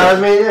is the edit. That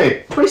was me and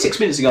you. 26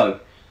 minutes ago.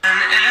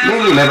 Me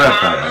and you never have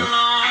photos.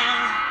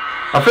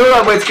 I feel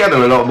like we're together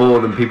a lot more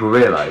than people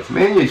realise.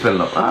 Me and you spend a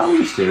lot. Oh, we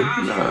used to.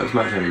 No, as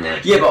much anymore.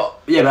 Yeah, but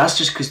that's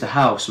just because the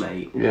house,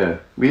 mate. Yeah,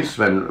 we used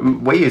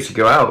to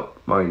go out,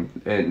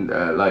 in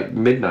like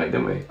midnight,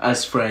 didn't we?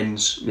 As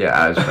friends.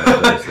 Yeah, as friends,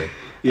 obviously.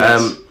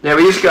 Yes. Yeah,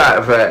 we used to go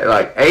out for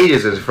like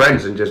ages as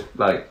friends and just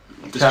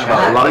chat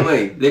about life.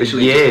 Literally, for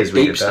years.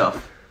 Deep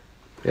stuff.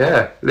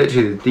 Yeah,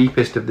 literally the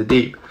deepest of the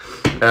deep.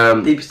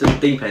 Deepest of the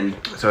deep end.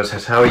 Someone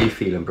says, "How are you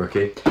feeling,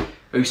 Brookie?"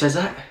 Who says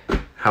that?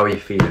 How are you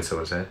feeling?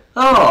 Someone said.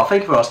 Oh,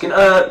 thank you for asking.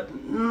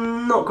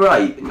 Not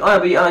great. How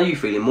are you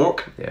feeling,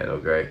 Mark? Yeah,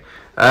 not great.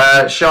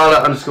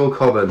 Charlotte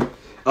 _Cobban.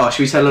 Oh,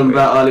 should we tell them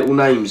about our little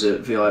names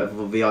at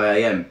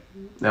VIAM?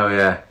 Oh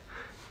yeah,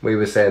 we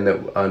were saying that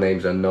our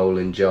names are Noel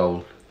and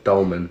Joel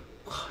Dolman.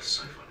 Oh,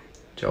 so funny.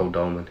 Joel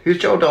Dolman. Who's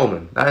Joel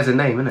Dolman? That is a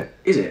name, isn't it?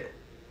 Is it?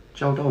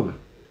 Joel Dolman.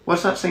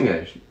 What's that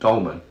singer?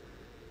 Dolman.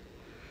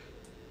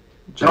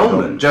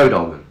 Dolman? Joe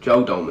Dolman.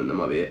 Joel Dolman, that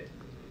might be it.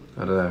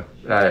 I don't know.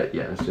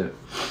 Yeah, let's do it.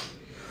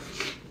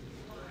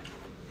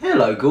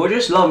 Hello,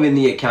 gorgeous. Loving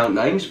the account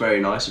names. Very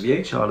nice of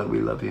you. Charlotte, we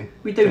love you.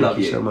 We do love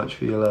you. Thank you so much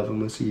for your love, and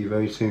we'll see you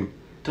very soon.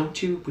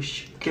 Don't you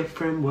wish your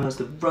girlfriend was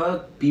the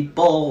rugby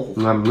ball?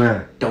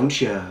 Nah.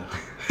 Don't you?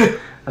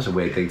 That's a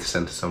weird thing to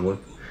send to someone.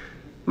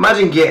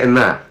 Imagine getting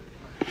that.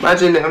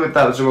 Imagine if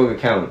that was the wrong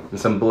account and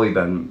some boy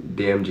band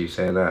DM'd you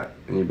saying that,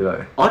 and you'd be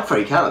like, I'd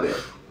freak out a bit.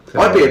 So,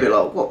 I'd be a bit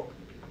like,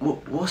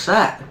 what's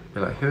that?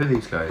 You're like, who are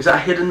these guys? Is that a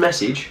hidden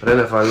message? I don't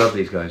know if I love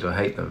these guys or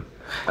hate them.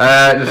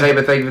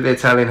 Saber, thank you for the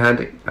Italian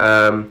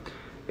hand.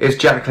 Is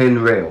Jacqueline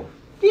real?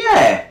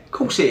 Yeah, of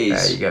course it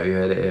is. There you go, you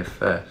heard it here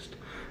first.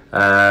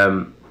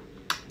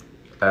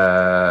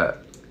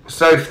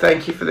 Soph,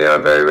 thank you for the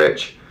I'm very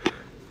rich.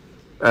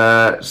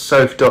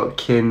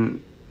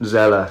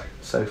 Soph.kinzella.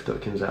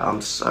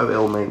 I'm so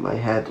ill, mate, my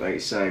head.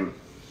 Mate, same.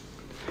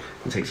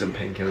 I'll take some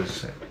painkillers a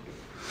sec.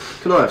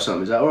 Can I have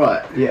some? Is that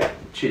alright? Yeah.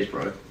 Cheers,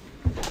 bro.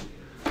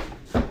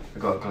 I've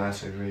got a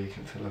glass over here you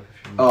can fill up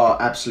if you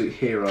want. Oh, absolute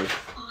hero. I am going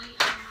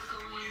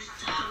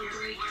to have a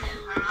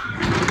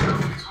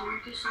breakdown. It's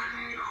Marcus on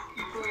there,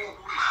 but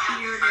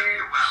you're there,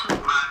 so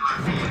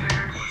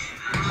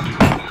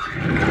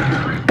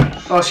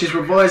Oh, she's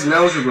revising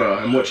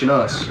algebra and watching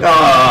us.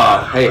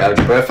 Ah, hey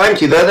algebra.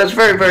 Thank you though, that's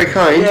very, very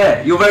kind.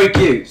 Yeah, you're very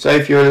cute.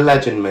 Soph, you're a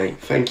legend, mate.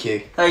 Thank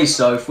you. Hey,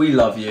 Soph, we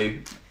love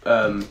you.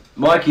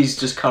 Mikey's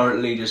just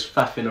currently just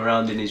faffing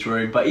around in his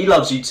room, but he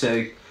loves you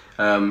too.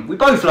 We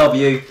both love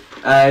you,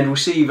 and we'll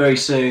see you very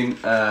soon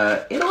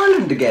in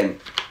Ireland again.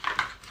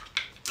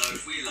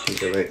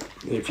 Okay, wait.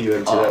 If you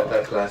empty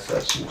that glass,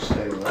 that's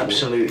stay right.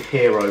 Absolute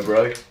hero,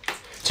 bro.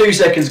 2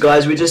 seconds,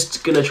 guys. We're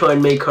just gonna try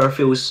and make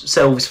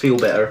ourselves feel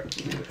better.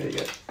 There you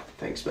go.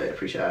 Thanks, mate.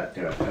 Appreciate it.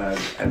 Yeah,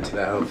 empty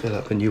that out, fill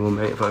up a new one,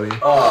 mate, if I mean.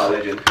 Oh,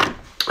 legend.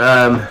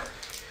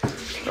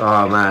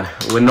 Oh man,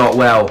 we're not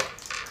well.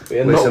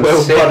 We're We're not some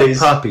well sick buddies.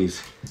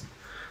 puppies.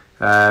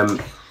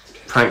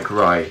 Prank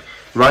Rye.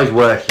 Rye's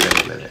working at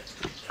the minute.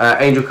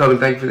 Angel Colin,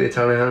 thank you for the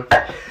Italian hand.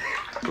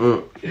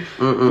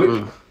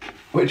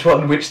 Which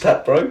one? Which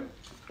tap, bro?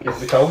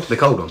 The cold? The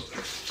cold one.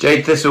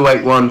 Jade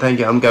Thistlewake 1, thank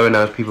you. I'm going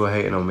now as people are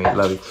hating on me.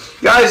 Love you.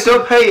 Guys,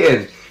 stop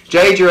hating.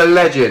 Jade, you're a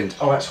legend.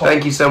 Oh, that's hot.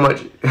 Thank you so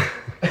much.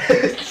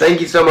 Thank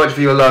you so much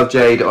for your love,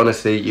 Jade.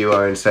 Honestly, you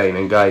are insane.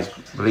 And guys,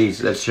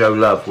 please, let's show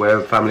love.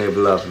 We're a family of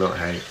love, not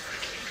hate.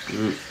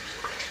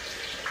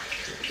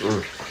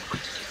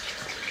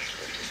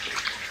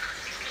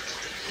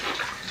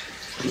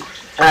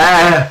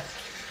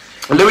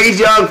 Louise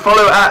Young,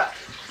 follow at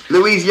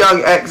Louise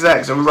Young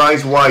XX and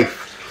Rye's wife.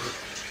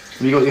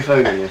 Have you got your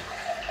phone in here?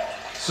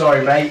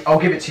 Sorry, mate. I'll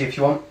give it to you if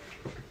you want.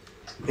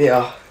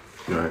 Yeah.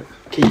 Right.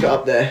 Keep it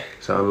up there.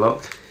 So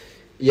unlocked?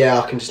 Yeah,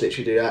 I can just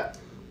literally do that.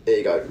 There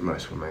you go.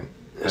 Nice one, mate.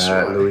 That's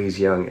right. Louise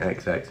Young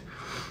XX.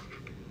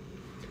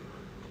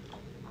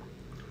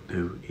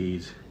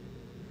 Louise.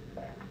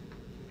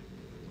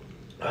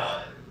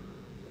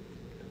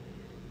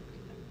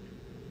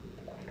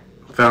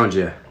 Found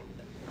you.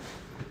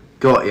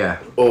 Got ya.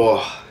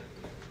 Oh.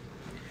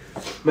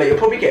 Mate, you're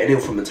probably getting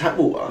ill from the tap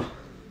water.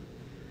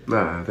 No,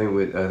 I think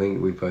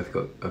we both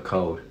got a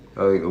cold.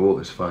 I think the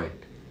water's fine.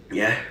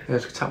 Yeah. Yeah,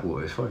 it's tap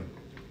water, it's fine.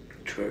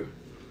 True.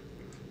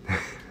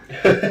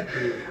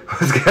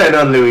 What's going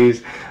on,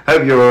 Louise?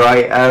 Hope you're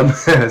alright.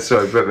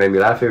 Sorry, Brooke made me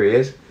laugh. Here he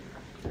is.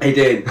 He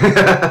did. Hope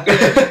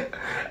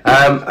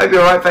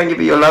you're alright. Thank you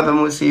for your love,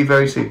 and we'll see you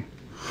very soon.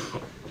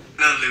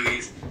 No,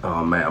 Louise.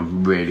 Oh, mate,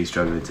 I'm really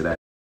struggling today.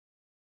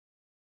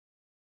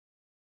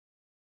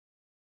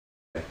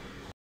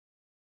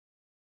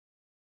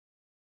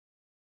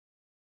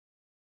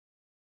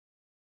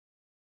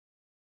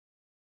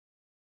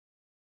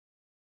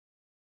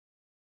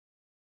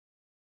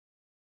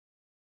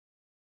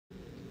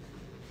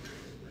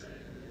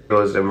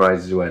 Yours and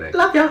Rise's wedding.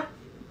 Love ya.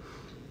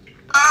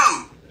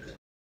 Oh!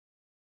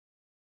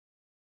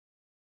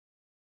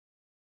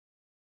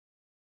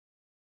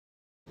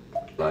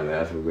 Like, mate,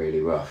 I feel really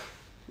rough.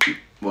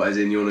 What, as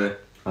in you wanna...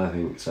 I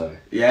think so.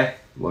 Yeah?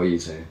 What are you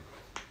saying?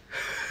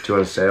 Do you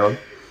want to stay on?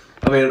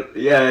 I mean,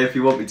 yeah, if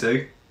you want me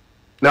to.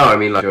 No, I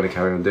mean, like, do you want to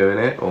carry on doing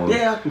it? Or...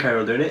 Yeah, I can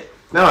carry on doing it.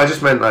 No, I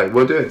just meant, like,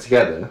 we'll do it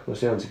together. We'll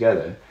stay on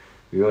together.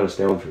 If you want to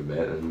stay on for a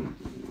bit, and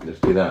let's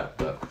do that.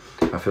 But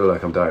I feel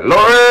like I'm dying.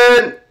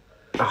 Lauren!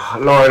 Oh,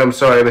 Lauren, I'm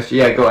sorry I missed you.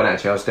 Yeah, go on,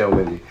 actually. I'll stay on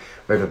with you.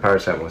 Wait for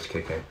paracetamol to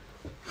kick in.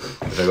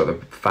 Because I got the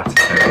fattest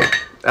head.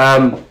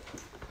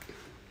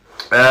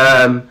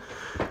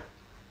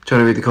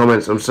 Trying to read the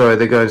comments. I'm sorry,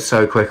 they're going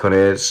so quick on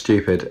here. It's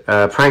stupid.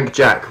 Prank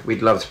Jack.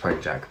 We'd love to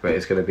prank Jack, but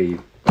it's going to be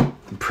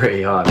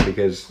pretty hard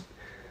because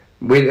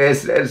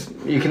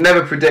you can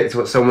never predict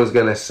what someone's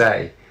going to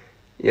say.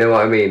 You know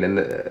what I mean? And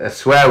a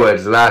swear word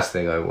is the last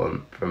thing I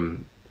want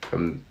from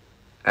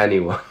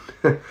anyone.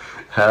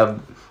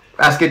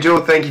 Ask a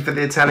Jewel, thank you for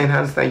the Italian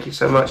hands. Thank you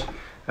so much.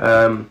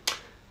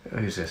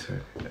 Who's this?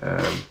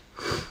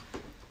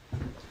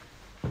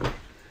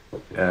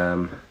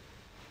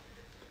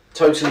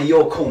 Totally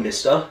your call,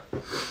 mister.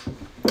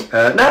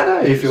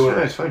 No,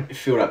 it's fine. You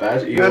feel that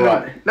bad? Are you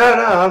alright? No,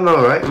 I'm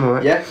alright. I'm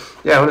alright. Yeah?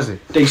 Yeah, honestly.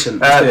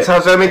 Decent.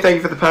 Tazomi, thank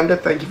you for the panda.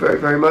 Thank you very,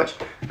 very much.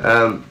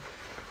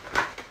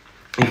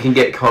 You can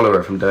get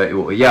cholera from dirty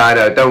water. Yeah, I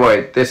know. Don't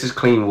worry. This is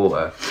clean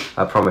water.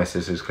 I promise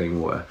this is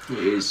clean water. It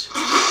is.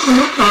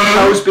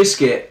 How was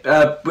Biscuit?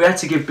 We had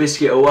to give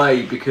Biscuit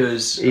away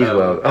because... He's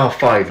well. Oh,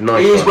 5.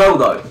 Nice. He is one.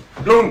 well,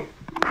 though.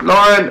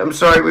 Lauren, I'm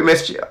sorry we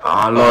missed you.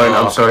 Lauren,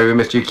 I'm sorry we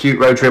missed you. Cute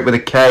road trip with a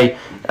K.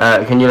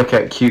 Can you look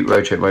at cute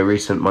road trip? My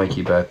recent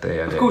Mikey birthday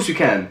edit. Of course we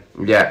can.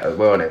 Yeah,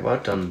 we're on it. Well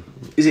done.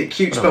 Is it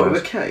cute spelled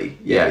with a K?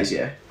 Yeah, Yeah. it is.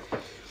 Yeah.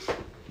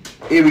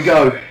 Here we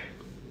go.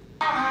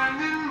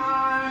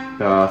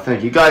 Oh,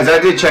 thank you guys. I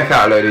did check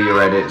out a load of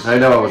your edits. I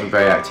know I wasn't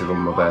very active on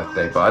my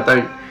birthday, but I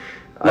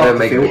don't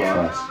make a big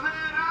fuss.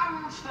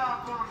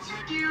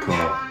 Cool.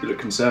 You look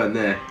concerned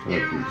there.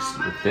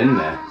 It's in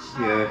there.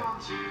 Yeah.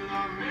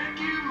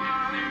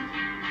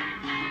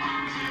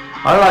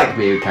 I like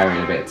me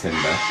carrying a bit of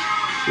timber.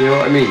 You know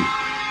what I mean?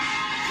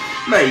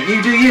 Mate,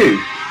 you do you.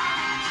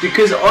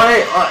 Because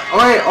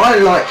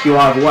I like you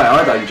either way.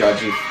 I don't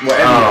judge you.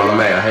 Whatever. Oh, you like.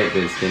 mate, I hate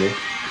being skinny.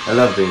 I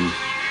love being.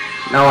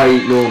 Now I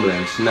eat normally.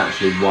 I'm just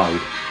naturally wide.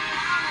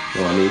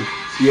 You know what I mean?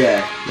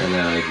 Yeah. And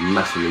then I'm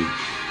massively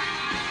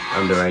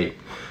underweight.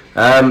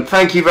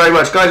 Thank you very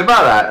much, guys,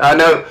 about that. I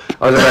know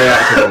I was very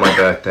active on my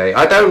birthday.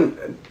 I don't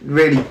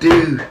really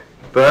do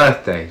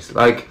birthdays.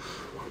 Like,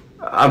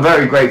 I'm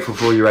very grateful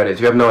for all your edits.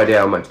 You have no idea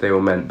how much they all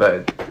meant,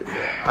 but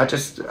I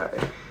just,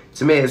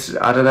 to me, it's,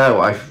 I don't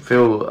know. I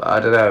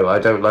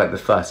don't like the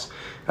fuss.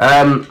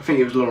 I think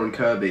it was Lauren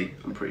Kirby.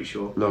 I'm pretty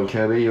sure. Lauren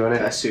Kirby, you on it?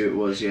 That's who it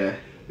was. Yeah.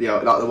 Yeah,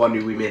 like the one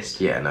who we missed.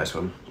 Yeah, nice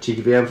one.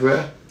 Cheeky VM for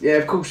her? Yeah,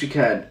 of course we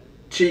can.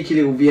 Cheeky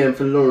little VM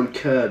for Lauren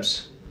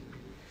Curbs.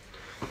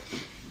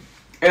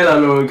 Hello,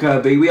 Lauren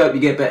Kirby. We hope you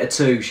get better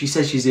too. She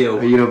says she's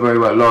ill. You know very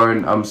well,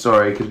 Lauren. I'm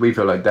sorry because we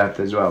feel like death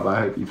as well, but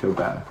I hope you feel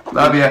better.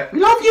 Love you.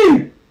 Love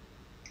you.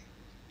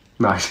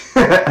 Nice.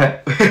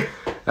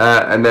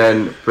 And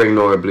then bring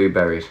Nora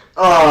blueberries.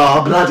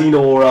 Oh, bloody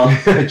Nora.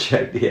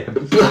 Check the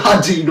end.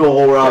 Bloody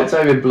Nora.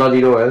 Type in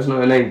bloody Nora. That's not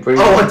her name. Bring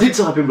I did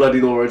type in bloody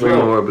Nora as well.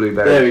 Bring Nora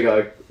blueberries. There we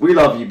go. We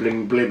love you,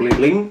 bling, bling, bling,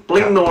 bling.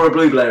 Bling Nora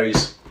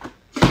blueberries.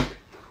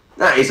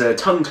 That is a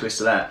tongue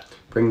twister, that.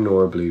 Bring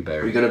Nora Are we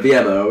blueberries. going to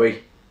VM her, are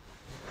we?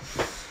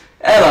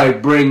 Hello,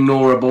 bring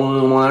Nora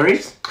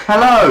blueberries.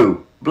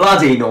 Hello.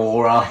 Bloody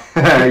Nora.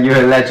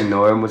 You're a legend,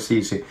 Nora, and we'll see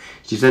you soon.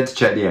 She said to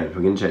check the end.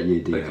 We're going to check your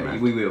DM. Okay,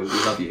 we will. We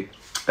love you.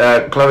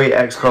 Chloe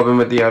X Cobbin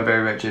with the I'm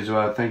Very Rich as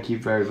well. Thank you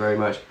very, very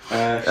much.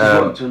 She's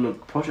worked on a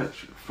project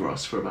for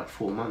us for about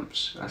 4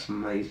 months. That's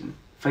amazing.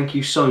 Thank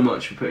you so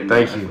much for putting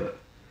that effort.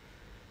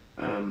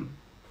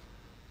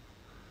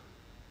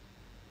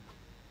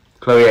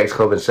 Chloe X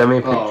Cobbin, send me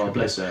a picture. Oh,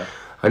 bless her.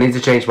 I need to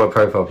change my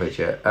profile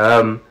picture.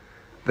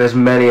 There's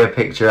many a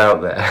picture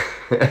out there.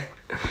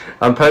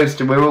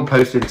 We're all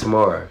posted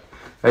tomorrow.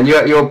 And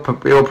your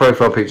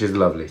profile picture is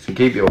lovely, so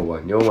keep your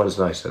one. Your one's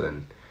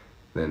nicer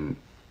than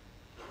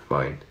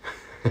mine.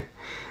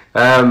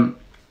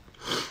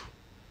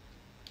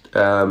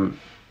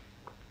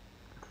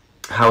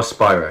 How's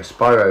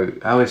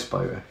Spyro? How is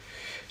Spyro?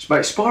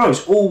 Mate,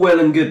 Spyro's all well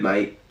and good,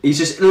 mate. He's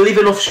just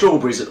living off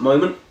strawberries at the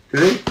moment.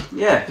 Is he?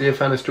 Yeah. Is he a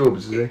fan of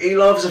strawberries, is he? He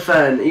loves a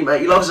fan. He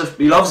loves a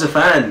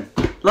fan.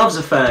 Loves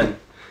a fan.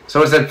 So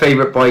what's their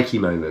favourite Bikey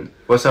moment?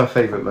 What's our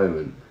favourite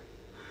moment?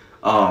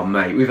 Oh,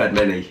 mate, we've had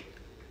many.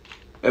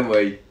 Haven't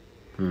we?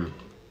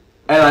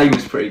 LA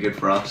was pretty good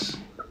for us.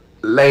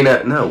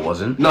 Lena, no it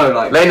wasn't. No,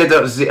 like...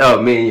 Lena.z,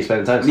 oh, me and you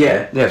spent time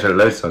together. Yeah. Yeah, spent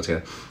loads of time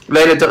together.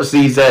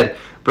 Lena.cz,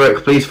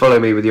 Brooke, please follow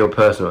me with your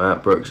personal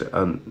at Brooks,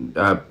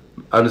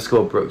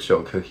 underscore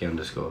Brooks.cookie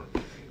underscore.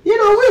 Yeah,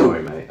 no, I will.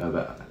 Sorry, mate, I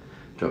bet I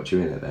dropped you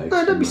in it there.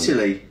 No, don't be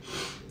silly.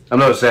 I'm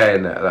not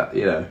saying that,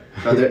 you know.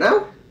 Can I do it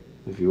now?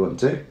 If you want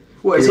to.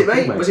 What is it, Feel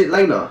free, mate? Was it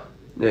Lena?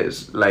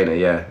 It's Lena,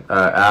 yeah.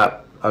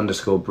 At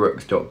underscore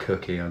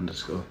Brooks.cookie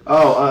underscore.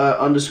 Oh,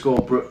 underscore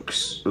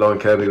Brooks. Lauren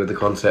Kirby with the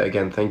concert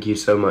again. Thank you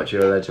so much.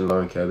 You're a legend,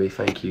 Lauren Kirby.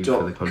 Thank you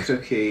for the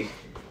concert. Cookie.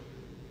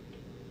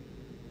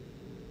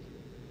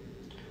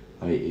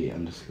 IE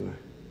underscore.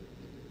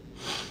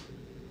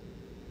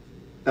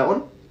 That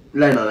one?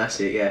 Lena, that's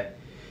it, yeah.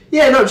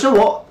 Yeah, no, do you know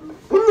what?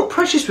 We're not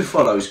precious with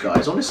follows,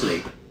 guys,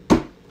 honestly.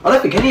 I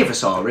don't think any of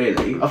us are,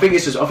 really. I think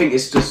it's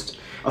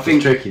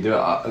Tricky, do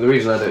it. The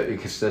reason I do it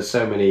because there's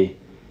so many.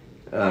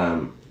 No,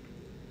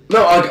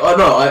 I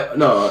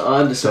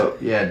understand. So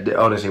yeah,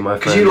 honestly, my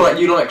Because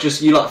family. you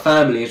like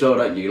family as well,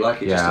 don't you? You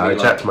like it just Yeah, to I be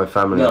chat like, to my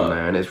family on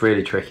there, and it's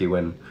really tricky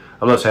when.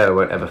 I'm not saying I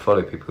won't ever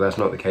follow people. That's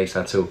not the case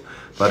at all.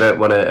 But I don't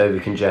want to over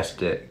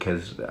congest it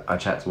because I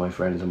chat to my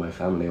friends and my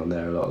family on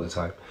there a lot of the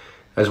time,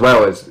 as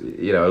well as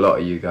a lot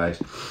of you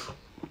guys.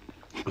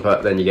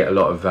 But then you get a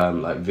lot of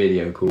like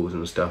video calls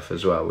and stuff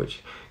as well.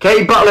 Which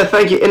Katie Butler,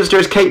 thank you. Insta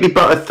is Katie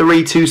Butler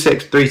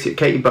 326.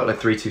 Katie Butler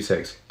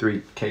 326.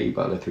 Katie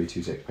Butler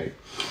 326, mate.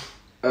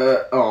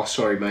 Oh,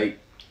 sorry, mate.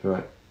 All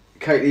right.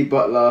 Katie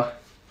Butler.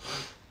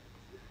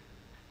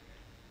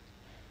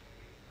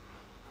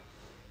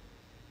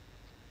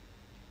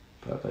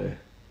 Butler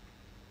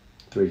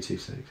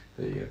 326.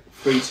 There you go.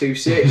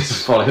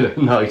 326. Followed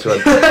a nice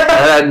one.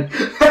 And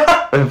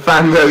then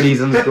Fan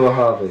Roadies underscore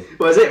Harvey.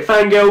 What is it?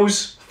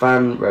 Fangirls?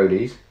 Fan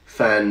Roadies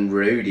Fan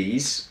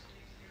Rudies.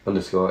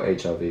 underscore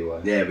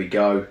HRVY. There we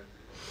go.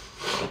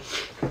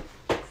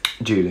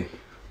 Julie.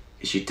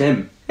 Je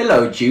t'aime.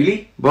 Hello,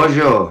 Julie.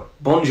 Bonjour.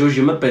 Bonjour,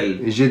 je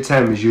m'appelle. Je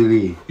t'aime,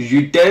 Julie.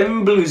 Je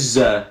t'aime, blues.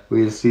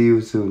 We'll see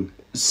you soon.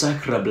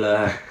 Sacre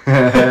bleu.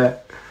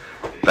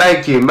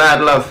 Thank you,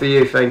 mad love for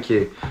you, thank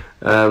you.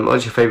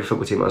 What's your favourite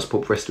football team? I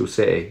support Bristol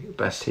City,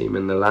 best team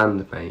in the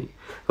land, mate.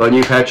 Got a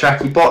new pair of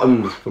tracky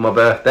bottoms for my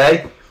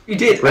birthday. You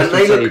did, Bristol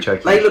and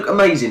City they look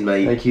amazing,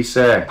 mate. Thank you,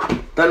 sir.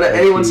 Don't let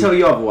anyone tell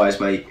you otherwise,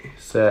 mate.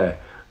 Sir.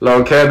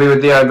 Lauren Kirby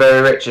with the I'm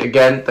Very Rich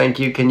again. Thank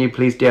you. Can you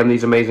please DM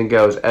these amazing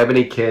girls?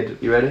 Ebony Kid,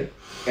 you ready?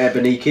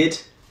 Ebony Kid.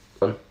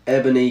 On.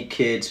 Ebony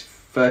Kid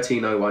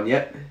 1301,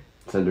 yep.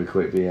 Send her a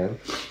quick DM.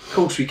 Of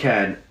course we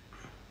can.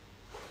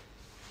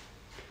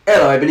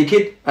 Hello, Ebony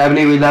Kid.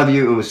 Ebony, we love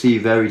you and we'll see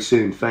you very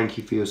soon. Thank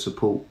you for your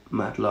support.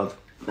 Mad love.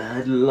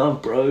 Mad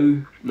love,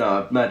 bro.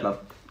 No, mad love.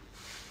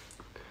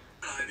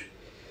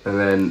 And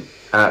then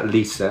at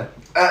Lisa.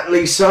 At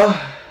Lisa.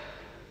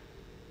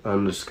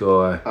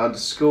 Underscore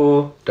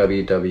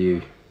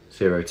WW02.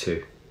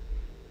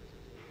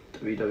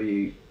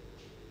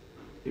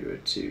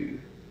 WW02.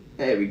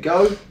 There we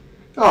go.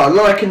 Oh,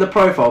 liking the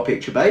profile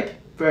picture, babe.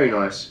 Very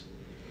nice.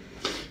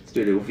 Let's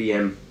do a little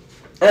VM.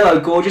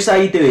 Hello, gorgeous. How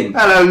you doing?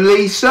 Hello,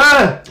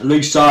 Lisa.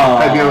 Lisa.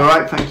 Hope you're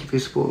alright. Thank you for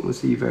your support. We'll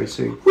see you very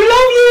soon. We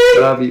love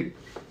you. Love you.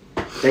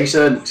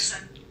 Decent.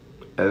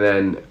 And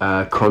then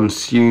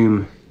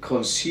consume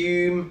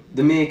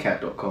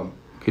Consumethemeerkat.com.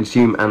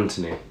 Consume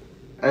Anthony.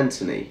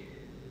 Anthony.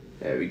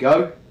 There we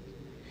go.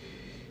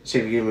 See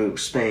if we give him a little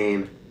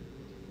spam.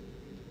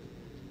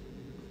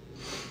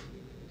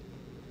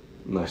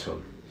 Nice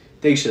one.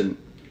 Decent.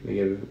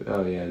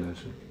 Oh yeah,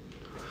 nice one.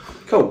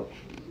 Cool.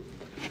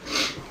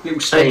 Little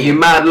spam. Thank you,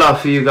 mad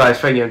love for you guys.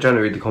 Thank you. I'm trying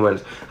to read the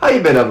comments. How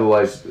you been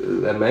otherwise,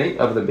 then, mate?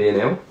 Other than being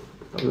ill,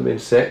 other than being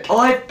sick.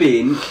 I've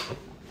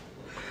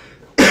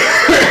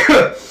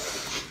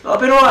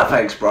been alright,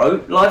 thanks,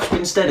 bro. Life's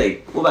been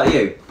steady. What about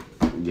you?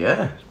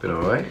 Yeah, it's been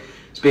alright.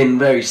 It's been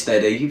very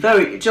steady.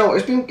 Very. Do you know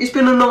what, it's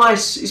been a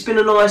nice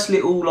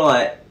little,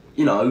 like,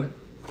 you know,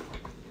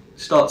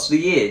 start to the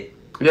year.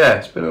 Yeah,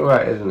 it's been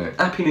alright, isn't it?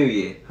 Happy New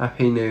Year.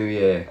 Happy New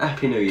Year.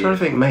 Happy New I'm Year. trying to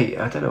think, mate.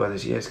 I don't know where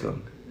this year's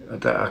gone.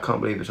 I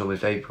can't believe it's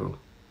almost April.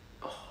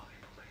 Oh,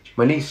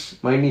 My niece,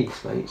 mate.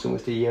 It's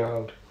almost a year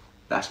old.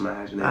 that's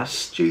mad, isn't it? That's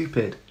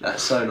stupid.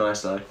 That's so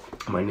nice, though.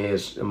 My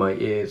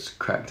ears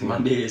cracked. My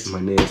ears. My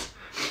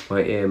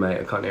ear, mate.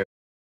 I can't hear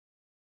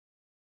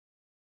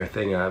a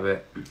thing out of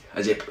it.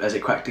 Has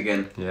it cracked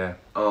again? Yeah.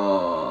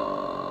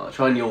 Oh,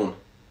 try and yawn.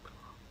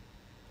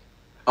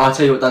 I'll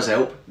tell you what does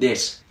help.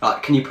 This.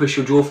 Like, can you push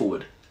your jaw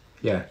forward?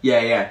 Yeah.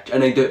 Yeah.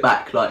 And then do it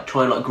back. Like,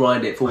 try and like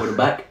grind it forward and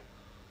back.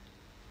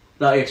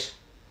 Like this.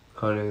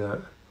 Can't do that.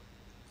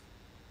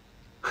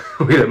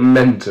 We look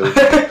mental.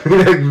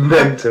 We look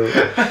mental.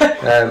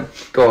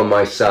 Go on,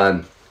 my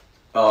son.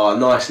 Oh,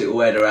 nice little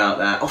header out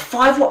there. Oh,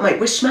 5 what, mate?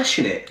 We're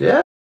smashing it.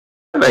 Yeah,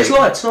 mate. It's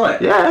live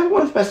tonight. Yeah,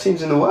 one of the best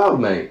teams in the world,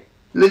 mate.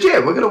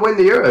 Legit, we're going to win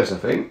the Euros, I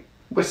think.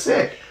 We're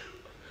sick.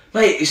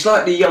 Mate, it's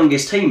like the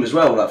youngest team as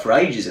well, like for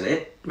ages, isn't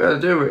it?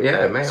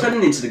 Yeah, mate. It's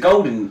turning into the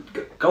golden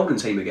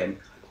team again.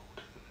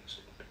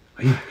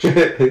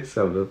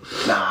 Some of them.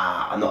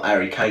 Nah, I'm not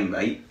Harry Kane,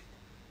 mate.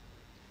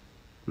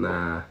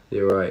 Nah,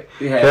 you're right.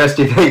 Yeah.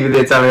 Kirsty, thank you with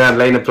the Italian hand.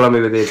 Lena Plummy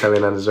with the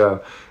Italian hand as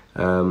well.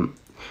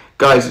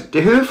 Guys,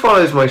 who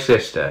follows my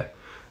sister?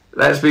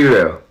 Let's be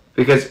real,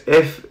 because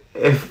if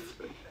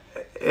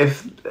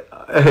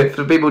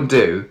the people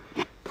do,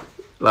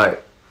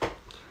 like,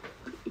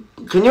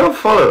 can you all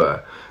follow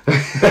her?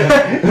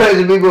 Loads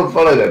of people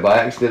follow her by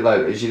accident.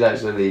 Like, she's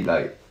actually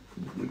like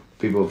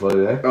people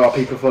follow her. Oh,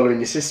 people following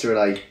your sister,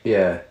 are they?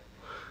 Yeah.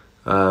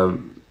 Not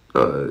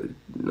that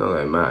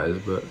it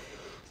matters, but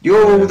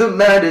You're all that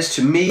matters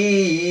to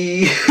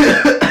me.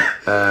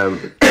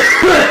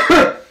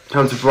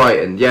 come to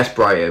Brighton. Yes,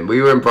 Brighton.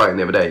 We were in Brighton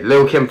the other day.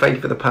 Lil Kim, thank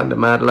you for the panda,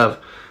 mad love.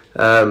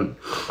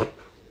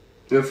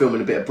 We were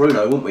filming a bit of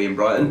Bruno, weren't we, in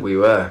Brighton? We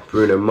were.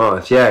 Bruno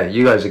Mars. Yeah,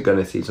 you guys are going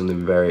to see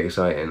something very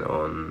exciting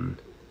on...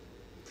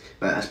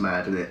 Mate, that's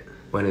mad, isn't it?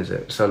 When is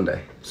it?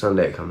 Sunday.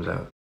 Sunday it comes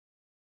out.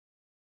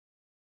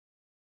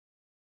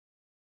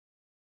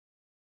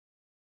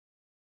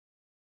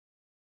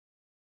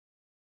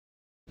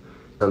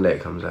 Sunday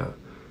it comes out.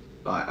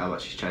 Like, how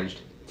much has changed?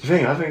 Do you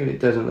think? I think it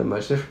doesn't look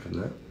much different from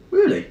that.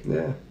 Really?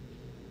 Yeah.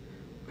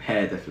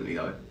 Hair, definitely,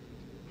 though.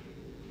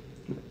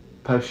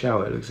 Post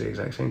shower, it looks the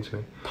exact same to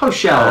me. Post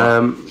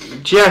shower.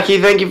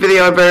 Jackie, thank you for the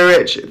I'm Very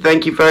Rich.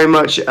 Thank you very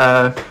much.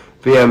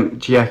 VM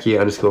Jackie _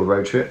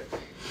 Roadtrip.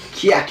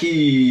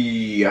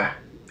 Kiaki.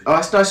 Oh,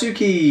 that's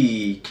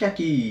Daisuke.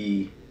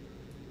 Kiaki.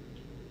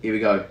 Here we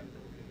go.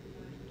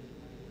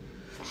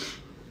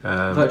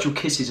 Virtual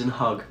kisses and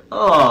hug.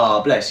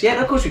 Ah, bless.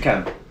 Yeah, of course we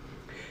can.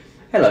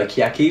 Hello,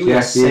 Kiaki.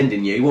 We're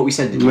sending you. What are we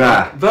sending you?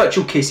 Yeah.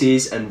 Virtual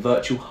kisses and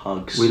virtual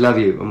hugs. We love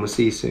you and we'll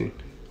see you soon.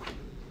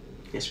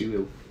 Yes, we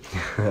will.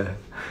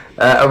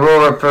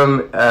 Aurora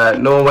from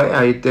Norway,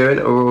 how you doing?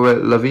 Aurora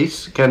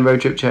Lovis. Ken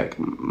Roadtrip, check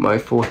my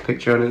 4th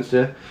picture on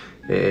Insta.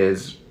 It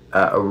is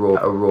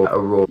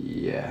Aurora.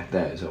 Yeah,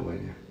 there it is. I'll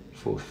win you.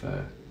 4th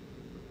photo.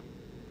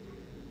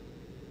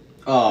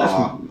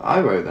 Oh, I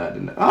wrote that,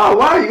 didn't I? Oh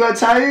wow, you got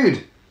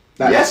tattooed.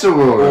 Yes, is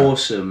Aurora.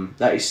 Awesome.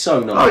 That is so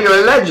nice. Oh,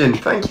 you're a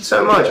legend. Thank you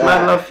so much. Yeah.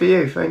 Mad love for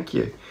you. Thank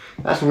you.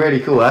 That's really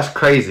cool. That's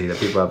crazy that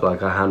people have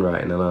like our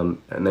handwriting and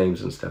our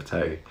names and stuff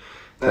too.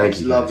 Thank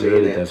you, guys. Lovely, It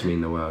really innit? does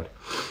mean the world.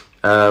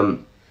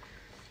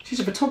 She's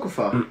a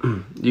photographer.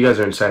 You guys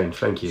are insane.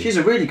 Thank you. She's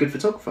a really good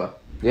photographer.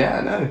 Yeah,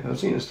 I know. I've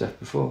seen her stuff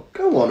before.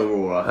 Go on,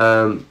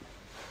 Aurora.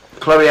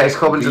 Chloe X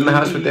Cobbins in the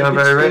house with the I'm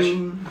Very Rich.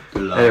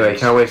 Nice. Anyway,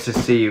 can't wait to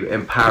see you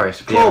in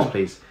Paris. Club. DMs,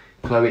 please.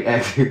 Chloe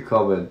X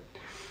Cobbin.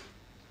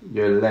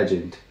 You're a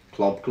legend.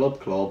 Club.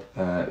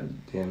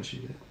 DMs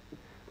you.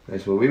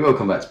 Well, we will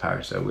come back to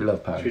Paris, so we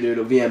love Paris. Should we do a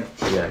little VM?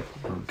 Yeah.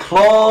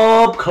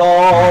 Club.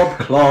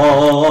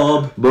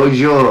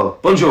 Bonjour.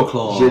 Bonjour,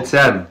 Club. Je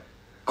t'aime.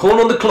 Corn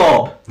on the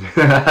club.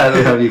 I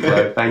love you,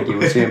 Chloe. Thank you.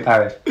 We'll see you in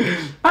Paris.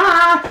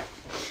 Ah.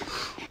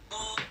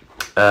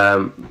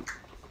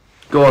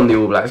 Go on the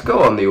All Blacks. Go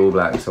on the All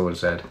Blacks. Someone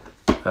said.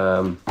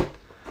 I'm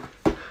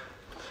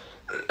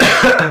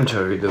trying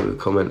to read the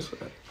comments.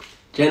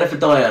 Jennifer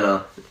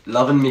Diana,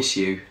 love and miss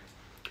you.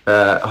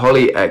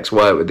 Holly X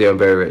Wyatt with the I'm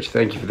Very Rich.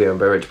 Thank you for the I'm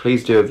Very Rich.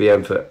 Please do a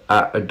VM for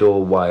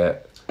 @Adore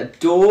Wyatt.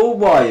 Adore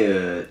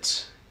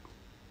Wyatt.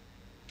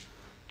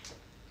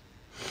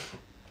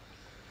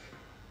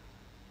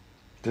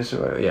 This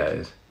right? Yeah, it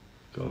is.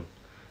 Go on.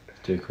 Let's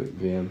do a quick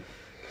VM.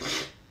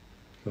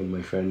 Go on,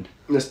 my friend.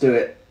 Let's do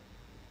it.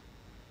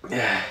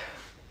 Yeah.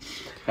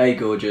 Hey,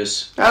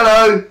 gorgeous.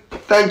 Hello.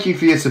 Thank you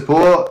for your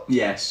support.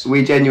 Yes.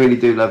 We genuinely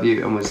do love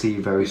you, and we'll see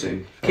you very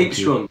soon. Thank Keep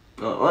you.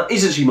 strong.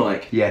 Isn't she,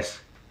 Mike? Yes.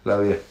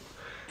 Love you.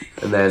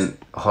 And then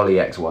Holly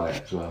X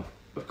Wyatt as well.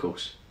 Of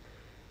course.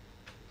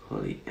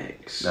 Holly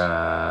X. Was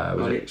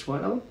Holly it? X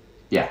White Owl?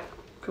 Yeah.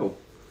 Cool.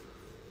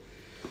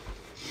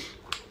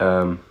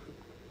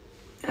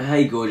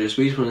 Hey, gorgeous.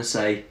 We just want to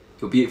say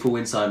you're beautiful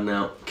inside and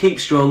out. Keep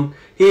strong.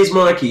 Here's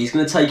Mikey. He's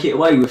going to take it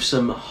away with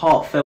some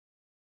heartfelt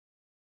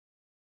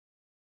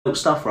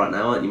stuff right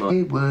now, aren't you, Mike?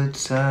 Wayward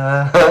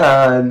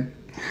son.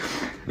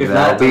 If There'll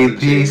that be doesn't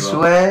cheer you peace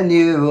up. when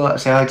you are.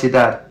 Say hi to your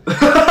dad.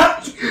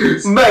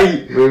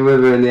 Mate! We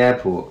were in the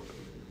airport.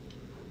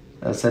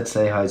 I said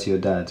say hi to your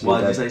dad.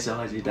 Why did you say so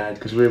hi to your dad?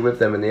 Because we were with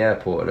them in the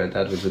airport and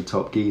her dad was the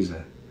top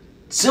geezer.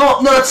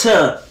 Top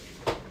nutter!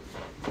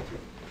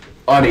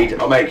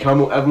 Mate,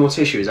 can I have more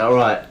tissue? Is that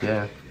alright?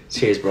 Yeah.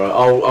 Cheers, bro.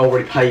 I'll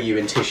repay you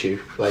in tissue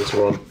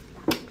later on.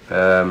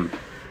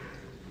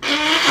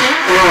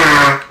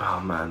 Oh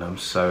man, I'm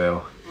so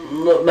ill.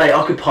 Look, mate,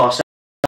 I could pass